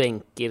 liksom. Sånne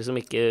benker som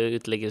ikke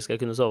uteliggere skal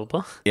kunne sove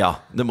på. Ja,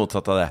 det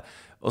motsatte av det.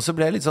 Og så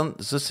ble jeg litt sånn,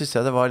 så synes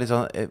jeg det var litt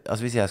sånn,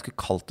 altså hvis jeg skulle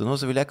kalt det noe,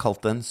 så ville jeg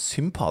kalt det en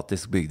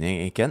sympatisk bygning,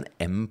 ikke en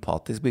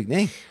empatisk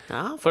bygning.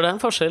 Ja, for det er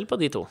en forskjell på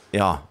de to.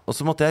 Ja, og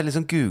så måtte jeg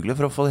liksom google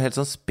for å få helt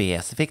sånn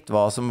spesifikt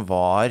hva som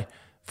var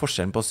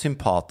forskjellen på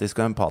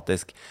sympatisk og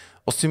empatisk.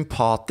 Og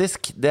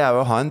sympatisk, det er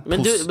jo å ha en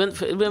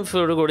men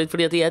før du går dit,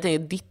 fordi at jeg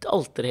tenker ditt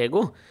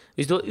alter-ego,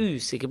 hvis du er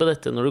usikker på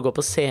dette når du går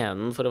på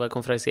scenen for å være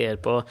konferansier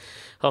på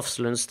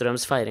Hafslund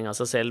Strøms feiring av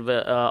seg selv,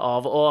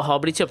 av å ha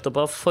blitt kjøpt opp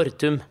av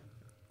Fortum,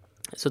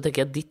 så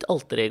tenker jeg at ditt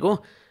alter-ego,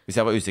 Hvis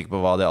jeg var usikker på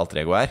hva det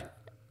alter-ego er,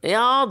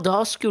 ja, da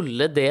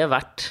skulle det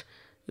vært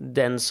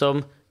den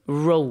som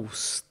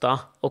roasta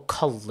og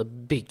kalle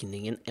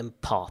bygningen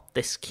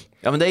empatisk.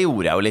 ja, men det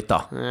gjorde jeg jo litt da.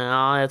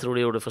 Ja, jeg tror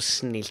du gjorde det for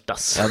snilt,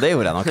 ass. Ja, det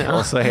gjorde jeg nok,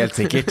 også helt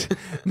sikkert.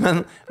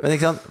 Men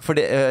ikke sant, for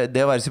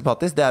det å være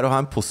sympatisk, det er å ha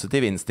en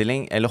positiv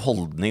innstilling eller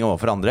holdning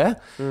overfor andre,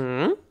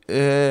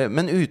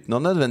 men uten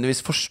å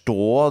nødvendigvis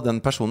forstå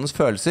den personens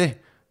følelser.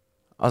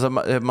 Altså,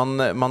 ikke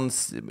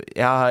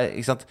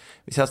sant?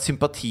 Hvis jeg har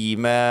sympati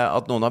med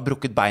at noen har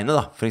brukket beinet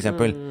da, for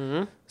eksempel,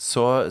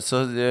 så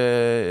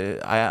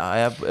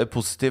er jeg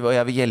positiv, og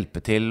jeg vil hjelpe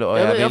til, og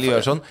jeg vil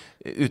gjøre sånn,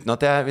 uten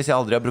at hvis jeg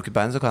aldri har brukket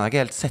beinet, så kan jeg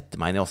ikke helt sette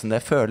meg inn i hvordan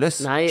det føles.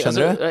 Nei,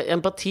 skjønner altså, du?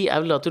 empati er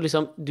vel at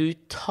du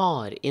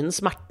tar inn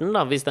smerten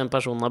da, hvis den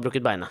personen har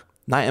brukket beinet.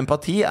 Nei,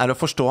 empati er å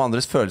forstå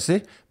andres følelser,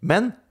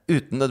 men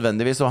uten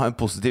nødvendigvis å ha en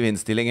positiv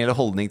innstilling eller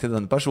holdning til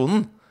denne personen.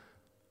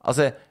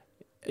 Altså,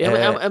 Ja,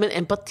 men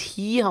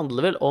empati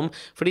handler vel om,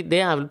 fordi det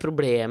er vel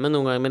problemet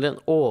noen ganger med den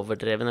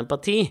overdreven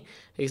empati,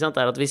 ikke sant?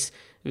 Er at hvis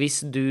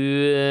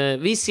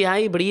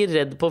jeg blir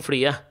redd på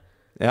flyet,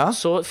 ja,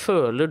 så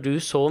føler du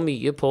så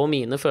mye på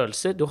mine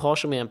følelser, du har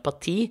så mye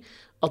empati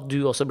at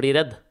du også blir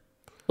redd.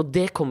 Og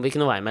det kommer vi ikke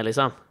noe vei med,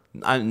 liksom.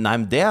 Nei,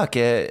 men det er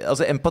ikke.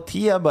 Altså,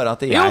 empati er bare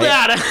at Jo, det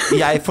er det!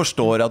 jeg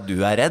forstår at du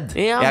er redd.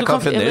 Ja, jeg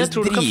kan fremdeles jeg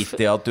tror du kan drite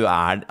i at du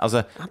er.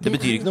 Altså, det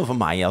betyr ikke noe for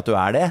meg at du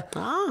er det.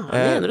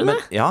 Mener du det?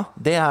 Ja,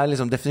 det er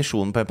liksom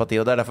definisjonen på empati.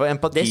 Og det er derfor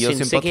empati Det og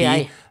syns sympati ikke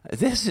jeg.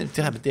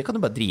 det kan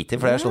du bare drite i,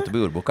 for det har jeg slått opp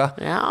i ordboka.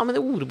 Ja, men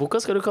ordboka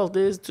skal du kalle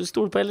det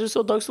stole på. Eller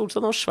så Dag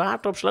Solstad har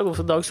svært oppslag.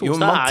 Hvorfor Dag Jo,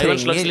 Solstad man er jo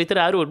en slags trenger-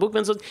 litterær ordbok.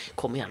 Men så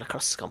kommer jævla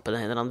Klassekampen,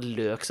 en eller annen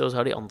løk, så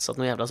har de ansatt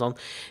noen jævla sånn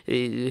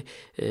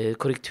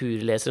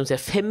korrekturlesere som sier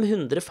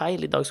 500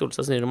 feil i Dag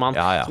Solstads nye roman.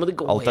 Ja. Så må det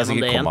gå Alt er gjennom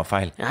sikkert det igjen.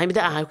 kommafeil. Nei, men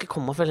det er jo ikke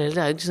kommafeil heller.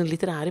 Det er jo sånn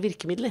litterære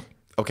virkemidler.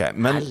 Ok,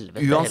 men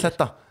Helvete uansett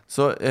da,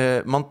 så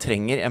man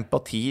trenger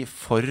empati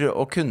for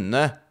å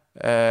kunne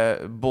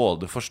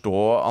både forstå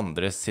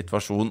andres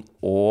situasjon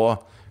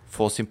og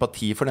få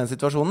sympati for den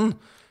situasjonen.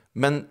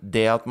 Men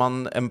det at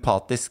man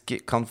empatisk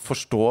kan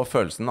forstå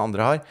følelsen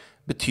andre har,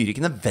 betyr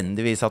ikke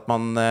nødvendigvis at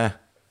man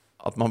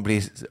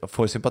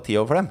får sympati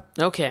overfor dem.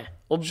 Ok,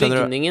 og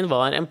Skjønner du? bygningen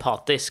var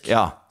empatisk.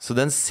 Ja, så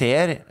den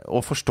ser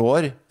og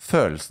forstår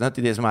følelsene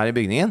til de som er i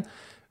bygningen,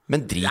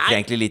 men driter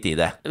egentlig litt i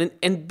det. Men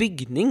en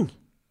bygning?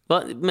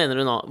 Hva mener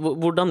du nå?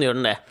 Hvordan gjør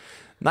den det?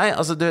 Nei,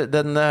 altså,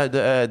 dette er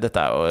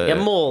jo Jeg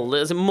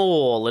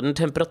måler den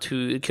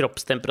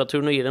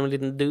kroppstemperaturen og gir dem en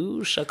liten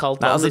dusj av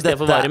kaldt Nei, vann altså, i stedet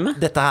for varme.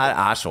 dette her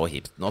er så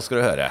hipt. Nå skal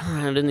du høre.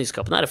 Det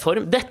nyskapende er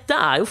form. Dette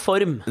er jo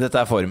form. Dette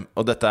er form,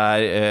 og dette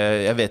er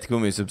jeg vet ikke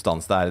hvor mye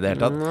substans det er i det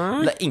hele tatt.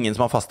 Men det er ingen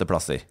som har faste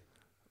plasser.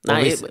 Og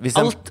Nei, hvis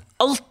den-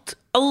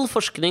 all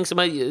forskning som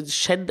har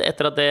skjedd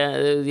etter at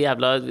det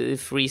jævla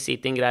free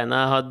seating-greiene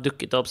har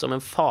dukket opp som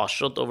en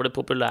farsott over det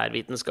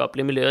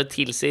populærvitenskapelige miljøet,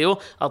 tilsier jo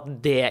at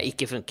det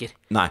ikke funker.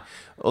 Nei.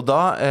 Og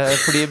da,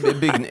 fordi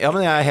ja,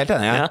 men jeg er helt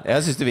enig. Ja.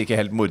 Jeg syns det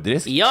virker helt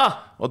morderisk. Ja!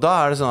 Og da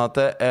er det sånn at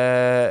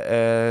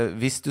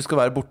hvis du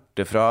skal være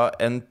borte fra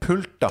en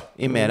pult da,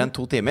 i mer enn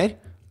 2 timer,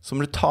 så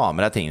må du ta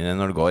med deg tingene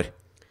dine når du går.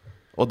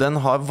 Og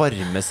den har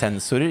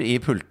varmesensorer i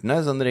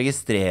pultene som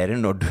registrerer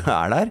når du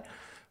er der.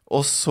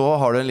 Og så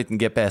har du en liten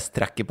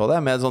GPS-tracker på deg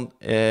med sånn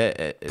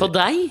På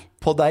deg?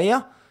 På deg, ja.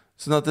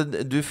 Sånn at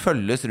du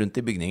følges rundt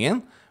i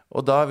bygningen.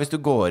 Og da, hvis du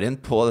går inn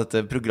på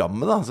dette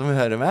programmet da, som vi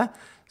hører med,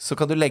 så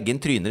kan du legge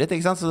inn trynet ditt,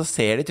 ikke sant? Så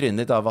ser de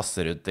trynet ditt da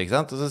vasser ut, ikke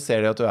sant? Og så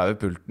ser de at du er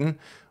ved pulten.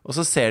 Og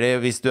så ser de,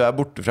 hvis du er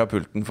borte fra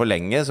pulten for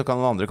lenge, så kan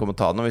noen andre komme og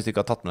ta den. Og hvis du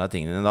ikke har tatt med deg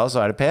tingene dine da, så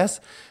er det pes.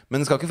 Men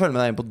den skal ikke følge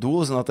med deg inn på do.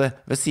 Sånn at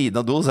ved siden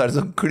av do så er det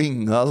sånn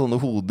klynge av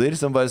sånne hoder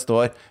som bare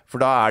står. For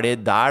da er de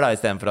der da, i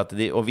stedet for at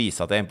å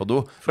vise at de er inne på do.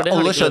 For det Men har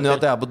de alle ikke skjønner jo lov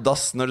at det er på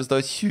dass når det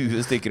står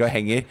 20 stykker og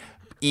henger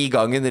i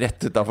gangen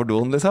rett utenfor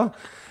doen, liksom.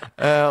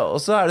 Og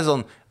så er det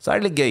sånn, så er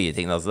det litt gøye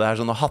ting. Altså. Det er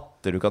sånne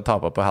hatter du kan ta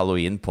på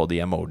halloween på de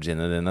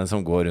emojiene dine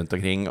som går rundt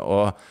omkring.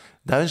 Og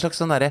det er jo en slags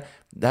sånn derre,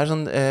 det er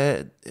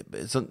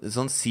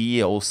sånn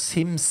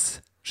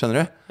CEO-sims,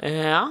 skjønner du?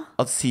 Ja.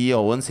 At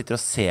CEO-en sitter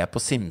og ser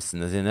på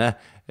simsene sine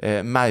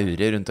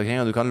maure rundt omkring,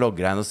 og du kan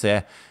logge deg inn og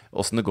se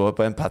hvordan det går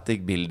på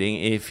Empathic Building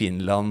i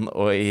Finland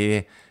og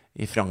i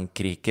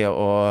Frankrike.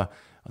 Og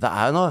det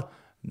er jo noe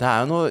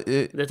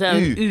Dette er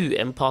en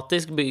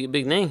uempatisk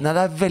bygning. Nei,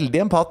 det er veldig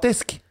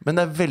empatisk, men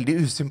det er veldig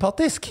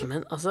usympatisk.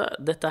 Men altså,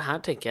 dette her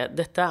tenker jeg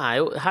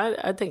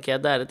Her tenker jeg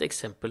det er et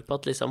eksempel på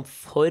at liksom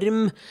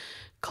form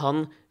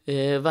kan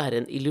være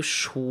en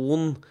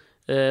illusjon.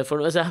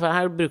 Altså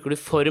her bruker du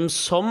form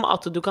som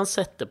at du kan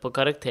sette på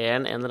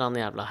karakteren en eller annen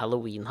jævla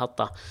Halloween-hatt.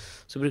 Da.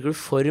 Så bruker du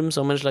form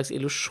som en slags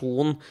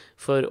illusjon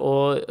for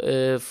å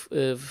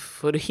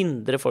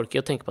hindre folk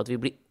i å tenke på at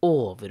vi blir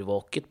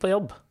overvåket på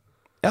jobb.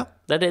 Ja.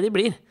 Det er det de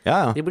blir. Ja,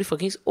 ja. De blir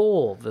fuckings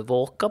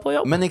overvåka på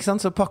jobb. Men ikke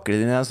sant, så pakker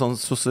de inn i en sånn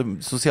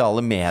sosiale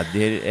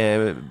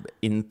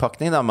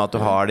medier-innpakning, med at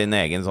du har din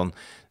egen sånn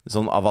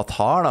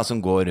avatar da,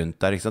 som går rundt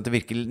der. Ikke sant? Det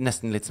virker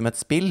nesten litt som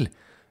et spill.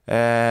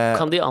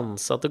 Kan de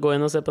ansatte gå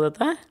inn og se på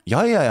dette her?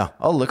 Ja.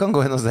 Alle kan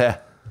gå inn og se.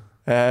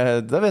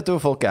 Da vet du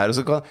hvor folk er. Og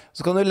så kan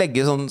du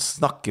legge sånn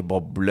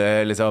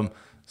snakkeboble, liksom.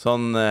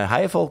 Sånn,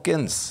 hei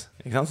folkens.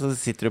 Ikke sant? Så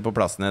sitter du på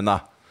plassen din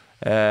da.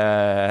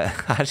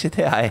 Her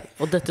sitter jeg.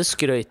 Og dette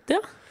skrøyt, ja?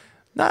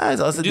 Nei,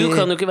 altså, Du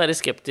kan jo ikke være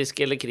skeptisk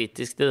eller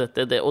kritisk til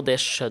dette, og det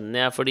skjønner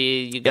jeg, fordi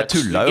Jeg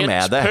tulla jo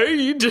med det.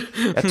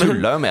 Jeg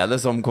tulla jo med det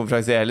som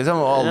konferansier,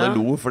 liksom, og alle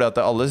lo, fordi at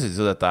alle synes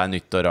jo dette er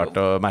nytt og rart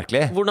og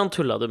merkelig. Hvordan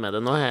tulla du med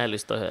det nå? Har jeg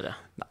lyst til å høre.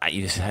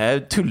 Nei,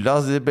 jeg tulla,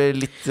 altså, det ble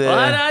litt Og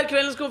her er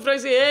kveldens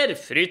konferansier,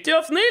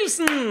 Fridtjof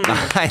Nilsen!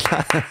 Nei.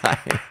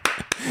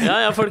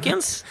 Ja,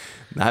 folkens.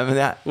 Nei, men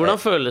Hvordan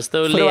føles det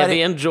å leve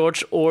i en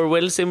George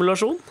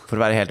Orwell-simulasjon? For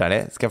å være helt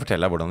ærlig, skal jeg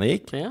fortelle deg hvordan det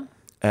gikk? Ja.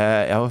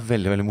 Jeg var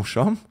veldig, veldig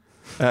morsom.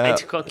 Nei,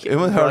 du kan ikke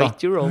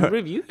write your own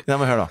review. Nei,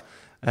 men hør da.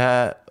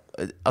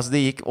 Altså,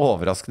 det gikk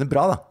overraskende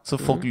bra da. Så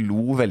folk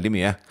lo veldig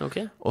mye.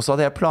 Okay. Og så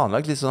hadde jeg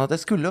planlagt litt sånn at jeg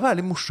skulle være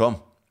litt morsom.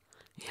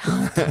 Ja,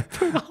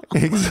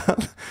 Ikke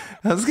sant?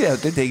 Jeg hadde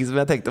skrevet litt ting som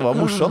jeg tenkte var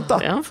morsomt da.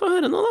 Ja, få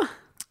høre nå da.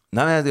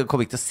 Nei, men jeg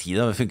kommer ikke til å si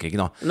det, det funker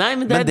ikke nå. Nei,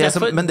 men det er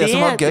derfor, det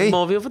som var gøy, må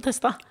vi jo få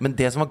testa. Men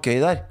det som var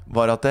gøy der,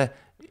 var at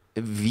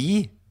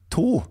vi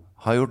to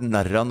har gjort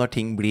narr av når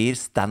ting blir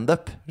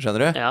stand-up,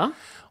 skjønner du? Ja.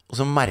 Og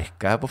så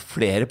merket jeg på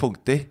flere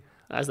punkter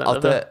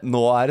at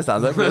nå er det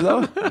stand-up,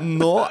 liksom.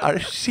 Nå er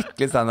det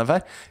skikkelig stand-up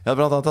her. Jeg hadde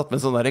blant annet tatt med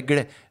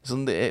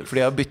fordi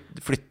jeg har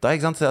flyttet,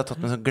 ikke sant? Så jeg hadde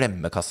tatt med en sånn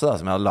glemmekasse da,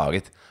 som jeg hadde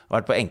laget. Og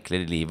vært på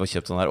Enklere Liv og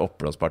kjøpt sånn her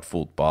oppblåsbart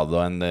fotbad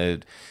og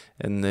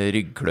en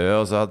ryggklø,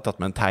 og så hadde jeg tatt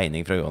med en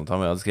tegning fra Jonathan,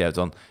 og jeg hadde skrevet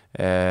sånn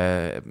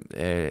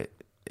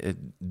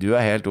du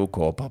er helt ok,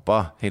 pappa.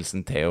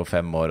 Hilsen Theo,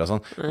 5 år og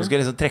sånn. Nå skal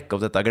jeg liksom trekke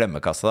opp dette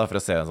glemmekassa da, for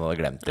å se hvem som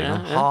hadde glemt det.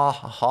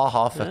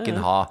 Ha, fucking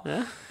ha.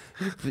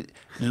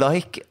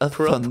 Like a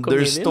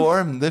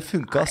thunderstorm. Det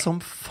funket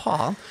som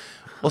faen.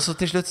 Og så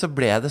til slutt så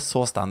ble det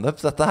så stand-up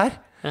dette her,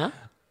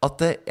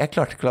 at jeg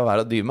klarte ikke å la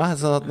være å dy meg.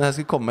 Så når jeg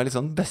skulle komme med litt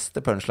sånn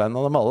beste punchline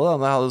av dem alle da,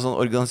 når jeg hadde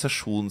sånn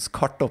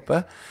organisasjonskart oppe,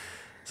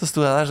 så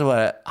sto jeg der så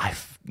bare nei,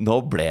 nå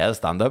ble det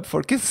stand-up,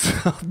 folkens.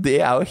 Det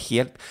er jo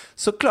helt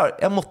så klart.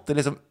 Jeg måtte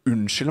liksom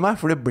unnskylde meg,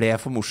 for det ble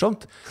for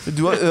morsomt.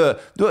 Du har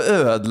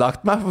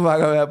ødelagt meg for hver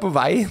gang jeg er på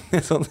vei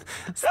i sånn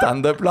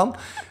stand-up-land.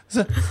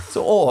 Så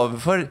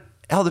overfor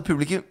jeg hadde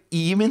publikum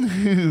i min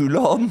hule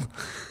hånd,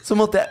 så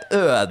måtte jeg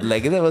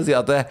ødelegge det ved å si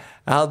at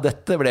ja,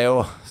 dette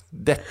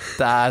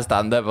er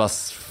stand-up,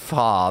 ass,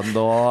 faen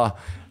nå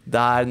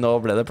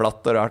ble det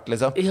platt og rart,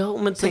 liksom. Ja,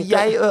 så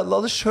jeg ødela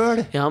det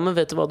selv. Ja, men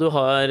vet du hva du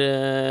har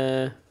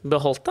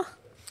beholdt da?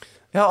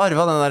 Jeg har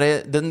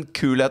arvet den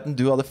kulheten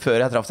du hadde før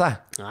jeg traff deg.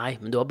 Nei,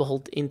 men du har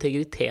beholdt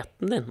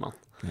integriteten din, mann.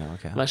 Ja,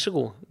 ok. Vær så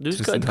god. Du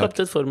Tusen takk.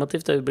 skapte et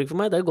formativt øyeblikk for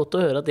meg. Det er godt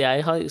å høre at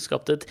jeg har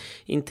skapt et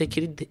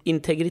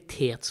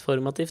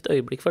integritetsformativt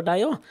øyeblikk for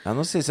deg også. Ja,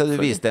 nå synes jeg du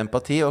viste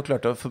empati og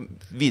klarte å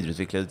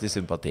videreutvikle det til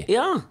sympati.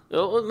 Ja,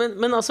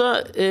 men altså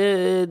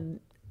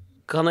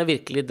kan jeg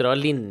virkelig dra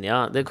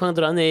linja Det kan jeg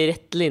dra en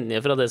rett linje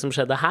fra det som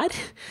skjedde her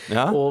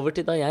Ja. over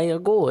til da jeg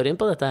går inn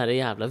på dette her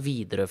jævla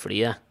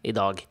Widerøe-flyet i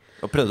dag.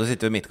 Og prøvde å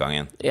sitte ved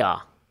midtgangen. Ja,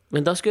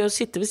 men da skulle jeg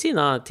sitte ved siden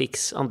av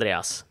Tix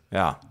Andreas.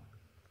 Ja.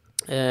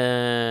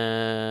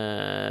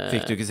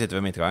 Fikk du ikke sitte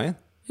ved midtgangen?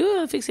 Jo,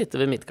 jeg fikk sitte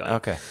ved midtgangen.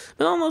 Ok.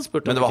 Men han hadde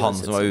spurt om Men det jeg var kunne han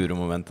sitte som var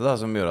uromomentet da,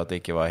 som gjorde at det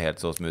ikke var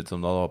helt så smooth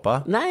som du hadde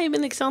håpet? Nei,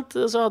 men ikke sant.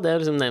 Så hadde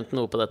jeg liksom nevnt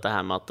noe på dette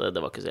her med at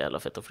det var ikke så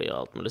jævla fett å fly og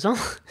alt mulig sånn.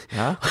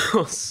 Ja.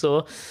 Og så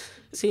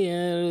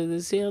sier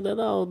jeg det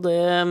da, og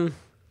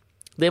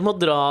det må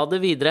dra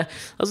det videre.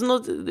 Altså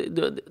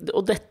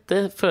og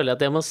dette føler jeg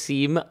at jeg må si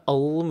med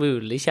all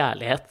mulig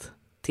kjærlighet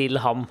til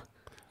ham.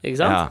 Ikke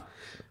sant? Ja.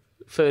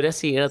 Før jeg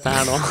sier dette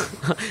her nå.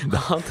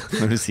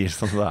 Når du sier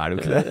sånn, så er det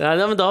jo ikke det.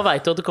 Ja, men da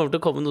vet du at det kommer til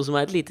å komme noe som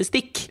er et lite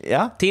stikk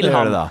Ja, til det gjør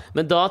ham. det da.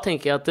 Men da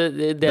tenker jeg at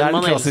Det er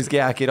den klassiske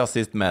 'jeg er ikke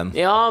rasist, men'.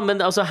 Ja, men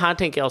altså her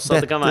tenker jeg også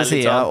at det kan Dette være litt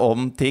sier jeg sånn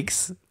om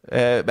Tix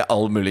med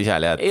all mulig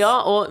kjærlighet. Ja,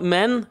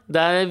 men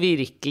det er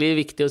virkelig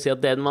viktig å si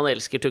at den man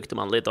elsker, tukter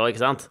man litt òg,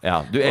 ikke sant?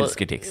 Ja, du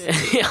elsker Tix.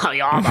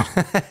 Ja da.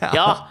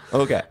 Ja.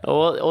 Ok.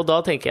 Og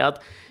da tenker jeg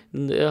at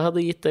jeg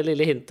hadde gitt det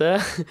lille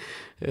hintet,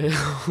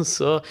 og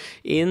så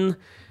inn,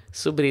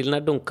 så brillen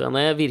er dunka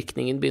ned,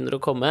 virkningen begynner å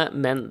komme,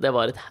 men det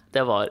var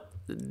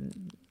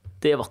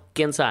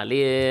ikke en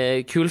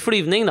særlig kul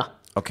flyvning, da.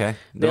 Ok,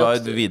 det var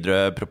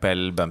videre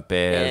propell bumpy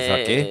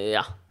saker.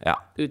 Ja. Ja.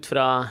 Ut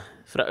fra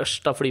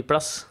Ørsta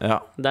flyplass. Ja.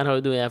 Der har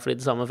jo du og jeg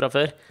flydd sammen fra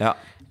før. Ja.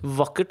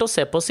 Vakkert å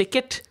se på,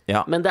 sikkert.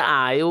 Ja. Men det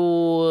er jo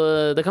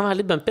Det kan være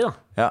litt bumpy, da.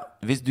 Ja.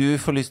 Hvis du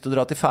får lyst til å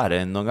dra til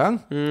Færøyene noen gang,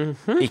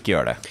 ikke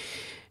gjør det.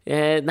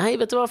 Nei,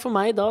 vet du hva, for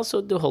meg da så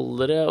det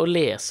holder det å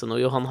lese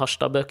noen Johan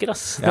Harstad-bøker,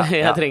 ass. Ja,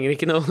 ja. Jeg trenger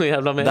ikke noe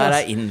jævla mer. Der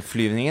ass. er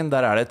innflyvningen,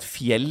 der er det et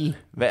fjell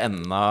ved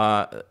enden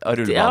av Jeg har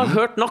rullebanen.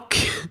 hørt nok.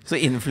 Så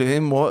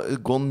innflyvningen må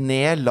gå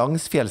ned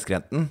langs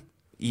fjellskrenten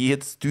i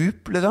et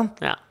stup, liksom.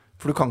 Ja.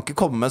 For du kan ikke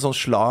komme med sånn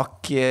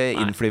slak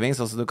innflyving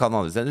sånn som du kan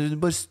andre steder. Du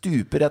bare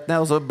stuper rett ned,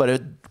 og så bare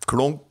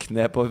klonk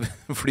ned på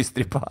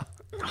flystripa.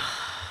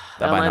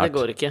 Det er Nei, det beinhardt.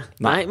 går ikke.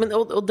 Nei, men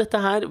og dette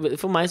her,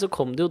 for meg så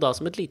kom det jo da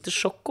som et lite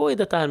sjokk også, i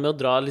dette her med å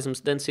dra liksom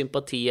den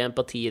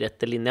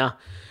sympati-empati-rette linja.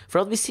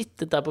 For at vi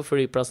sittet der på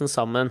flyplassen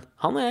sammen.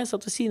 Han og jeg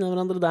satt ved siden av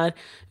hverandre der.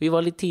 Vi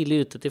var litt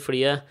tidlig ute til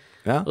flyet.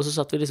 Ja. Og så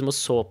satt vi liksom og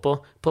så på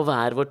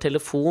hver vår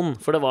telefon.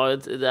 For det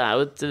er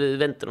jo et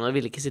venterom. Jeg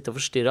ville ikke sitte og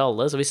forstyrre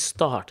alle, så vi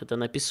startet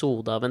en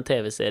episode av en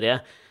TV-serie.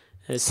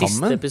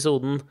 Siste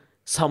episoden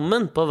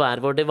sammen på hver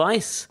vår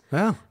device.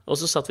 Ja. Og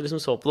så satt vi liksom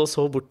så på det og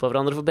så bort på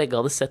hverandre, for begge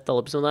hadde sett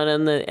alle episoder. Det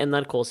er en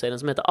NRK-serien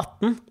som heter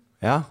 18,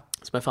 Ja.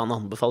 som jeg faen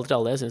anbefaler til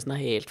alle. Jeg synes den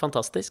er helt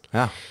fantastisk.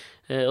 Ja.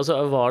 Og så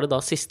var det da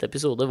siste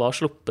episode var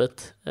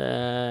sluppet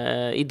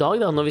i dag,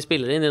 da, når vi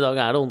spiller inn. I dag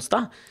er det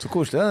onsdag. Så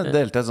koselig.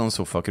 Delte et sånn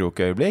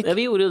sofakrokøyeblikk. Ja,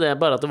 vi gjorde jo det,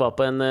 bare at det var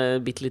på en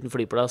bitte liten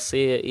flyplass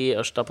i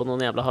Ørsta på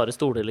noen jævla harde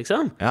stoler,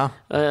 liksom. Ja.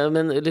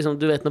 Men liksom,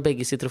 du vet når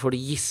begge sitter og får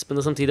det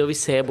gispende samtidig, og vi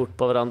ser bort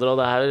på hverandre, og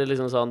det er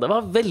liksom sånn. Det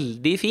var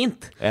veldig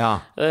fint. Ja.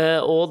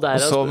 Og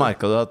der Og så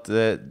merka du at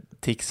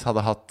Tix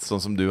hadde hatt sånn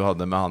som du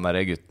hadde med han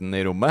der gutten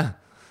i rommet.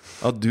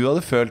 At du hadde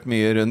følt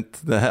mye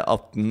rundt det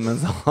 18,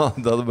 mens du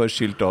hadde bare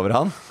skylt over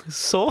han.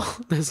 Så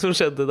det som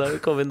skjedde da vi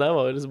kom inn der,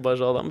 var jo liksom bare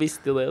sånn. Han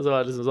visste jo det, og så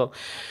var det liksom sånn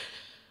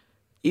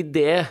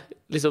idet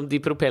liksom de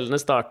propellene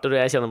starter, og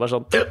jeg kjenner bare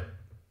sånn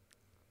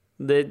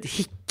det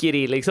hikker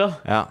i, liksom.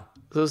 Ja.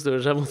 Så snur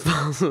det seg mot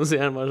meg, og så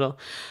sier han bare sånn: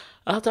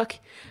 ja, takk.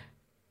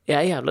 Jeg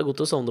er jævla god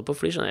til å sovne på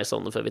fly, skjønner jeg.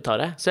 Sovner før vi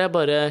tar det. Så jeg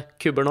bare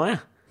kubber nå,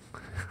 jeg.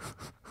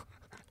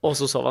 Og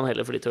så sov han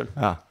hele flyturen.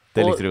 Ja,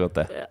 det likte du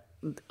godt, det.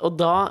 Og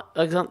da,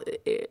 ikke sant,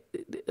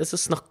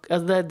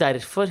 det er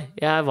derfor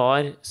jeg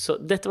var så.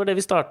 Dette var det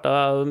vi starta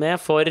med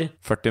for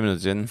 40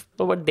 minutter siden.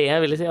 Det var det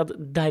jeg ville si, at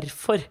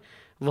derfor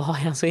var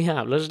jeg så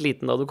jævla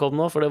sliten da du kom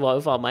nå. For det var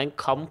jo faen meg en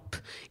kamp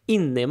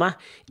inni meg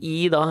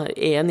i da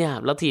en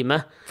jævla time.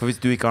 For hvis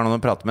du ikke har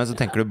noen å prate med, så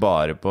tenker du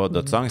bare på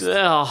dødsangst.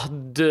 Ja,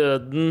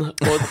 døden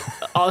og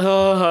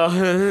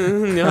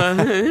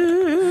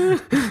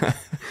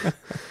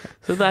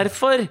Så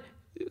derfor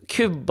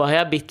kubba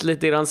jeg bitte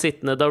litt grann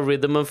sittende da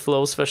Rhythm and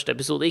Flows første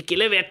episode ikke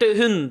leverte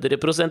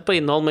 100% på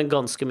innhold, men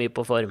ganske mye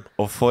på form.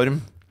 Og form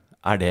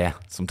er det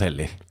som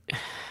teller.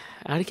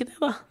 Er det ikke det,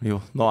 da? Jo,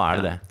 nå er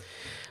det det.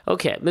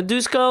 Ok, men du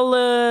skal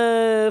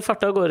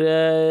farte av gårde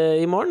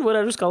i morgen. Hvor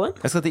er det du skal hen?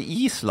 Jeg skal til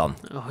Island.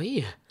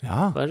 Oi,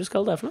 Ja, hva er det du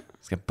skal der for noe?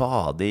 skal jeg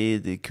bade i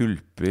de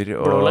kulper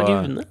og Blå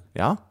lagune?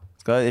 Ja,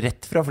 skal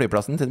rett fra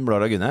flyplassen til den blå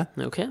lagune.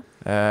 Ok.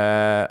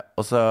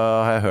 Og så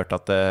har jeg hørt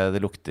at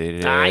det lukter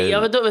Nei,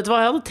 ja, vet du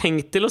hva jeg hadde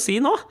tenkt til å si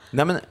nå?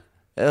 Nei, men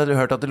Jeg har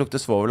hørt at det lukter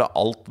svovel av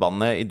alt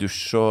vannet i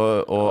dusj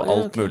og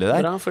alt mulig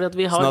der. Bra, fordi at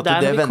vi har, sånn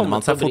at det venner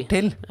man seg fort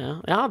til.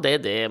 Ja,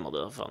 det må du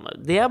faen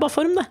meg. Det er bare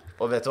form, det.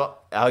 Og vet du hva?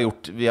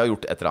 Vi har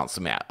gjort et eller annet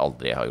som jeg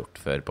aldri har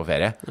gjort før på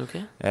ferie.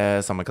 Okay.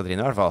 Sammen med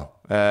Katrine i hvert fall.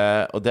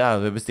 Og det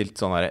er jo bestilt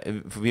sånn her.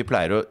 For vi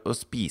pleier å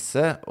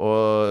spise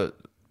og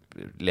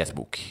lese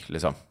bok,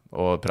 liksom.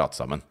 Og prate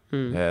sammen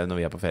når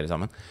vi er på ferie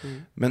sammen.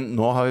 Men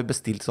nå har vi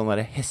bestilt sånn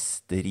der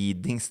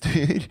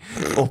hesteridingstur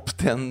opp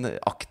til en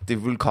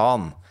aktiv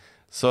vulkan.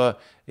 Så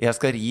jeg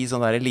skal ri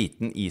sånn der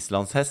liten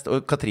islandshest.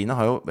 Og Katrine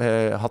har jo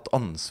hatt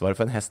ansvar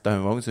for en hest da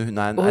hun var ung, så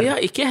hun er en ja,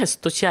 ikke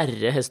hest og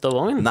kjerre, hest og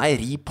vogn? Nei,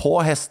 ri på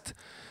hest.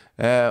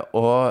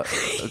 Og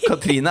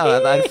Katrine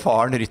er en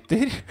erfaren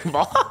rytter.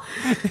 Hva?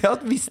 Ja,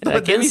 det er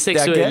ikke en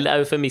seksuell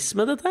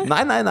eufemisme, dette her?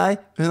 Nei.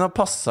 Hun har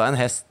passet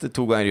en hest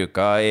 2 ganger i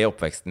uka i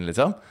oppveksten,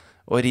 liksom.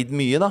 Og ridd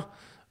mye, da.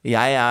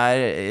 Jeg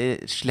er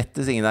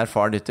slettes ingen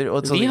erfaren rytter.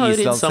 Vi har jo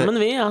ridd sammen,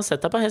 vi. Jeg har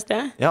sett deg på hest,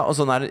 jeg. Ja, og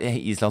sånne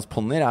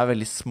islandsponnier er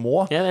veldig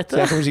små. Jeg vet det. Så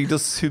jeg kommer sikkert til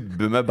å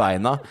subbe med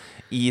beina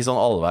i sånn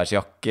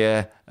allværsjakke.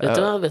 Vet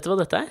du hva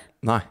dette er?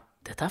 Nei.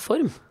 Dette er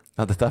form.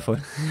 Ja, dette er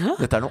form. Ja.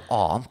 Dette er noe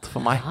annet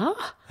for meg.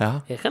 Ja.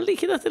 Jeg kan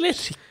like dette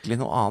litt.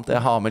 Skikkelig noe annet.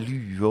 Jeg har med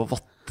lue og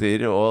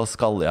votter og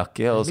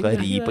skalljakke og skal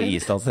ri på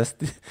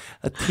islandshest. Det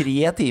er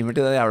 3 timer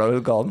til den jævla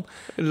vulkanen.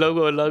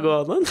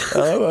 Lagoanen.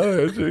 Ja, det var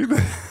helt sykt.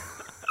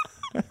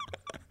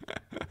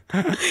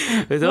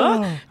 Vet du hva?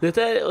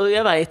 Og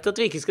jeg vet at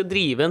vi ikke skal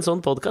drive en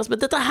sånn podcast, men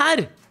dette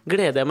her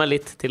gleder jeg meg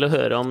litt til å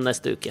høre om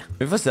neste uke.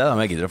 Vi får se da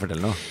om jeg gidder å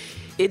fortelle noe.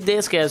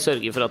 Det skal jeg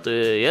sørge for at du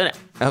gjør, jeg.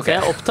 Okay. For jeg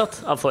er opptatt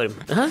av form.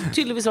 Jeg har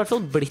tydeligvis i hvert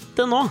fall blitt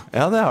det nå.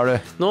 Ja, det har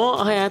du. Nå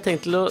har jeg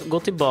tenkt til å gå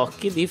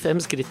tilbake de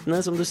 5 skrittene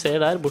som du ser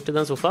der, bort til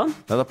den sofaen.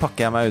 Ja, da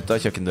pakker jeg meg ut av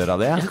kjøkkendøra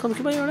di. Jeg kan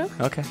ikke bare gjøre det.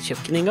 Okay.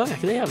 Kjøkkeninngang, er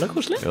ikke det jævla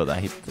koselig? Jo, det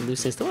er hipt. Du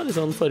synes det var litt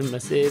sånn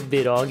formmessig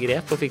bra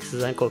grep å fikse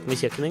seg en kokk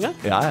med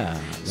kjøkkeninngang? Ja.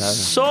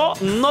 Så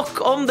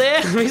nok om det!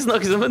 Vi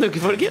snakkes om en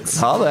uke,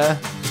 folkens. Ha det.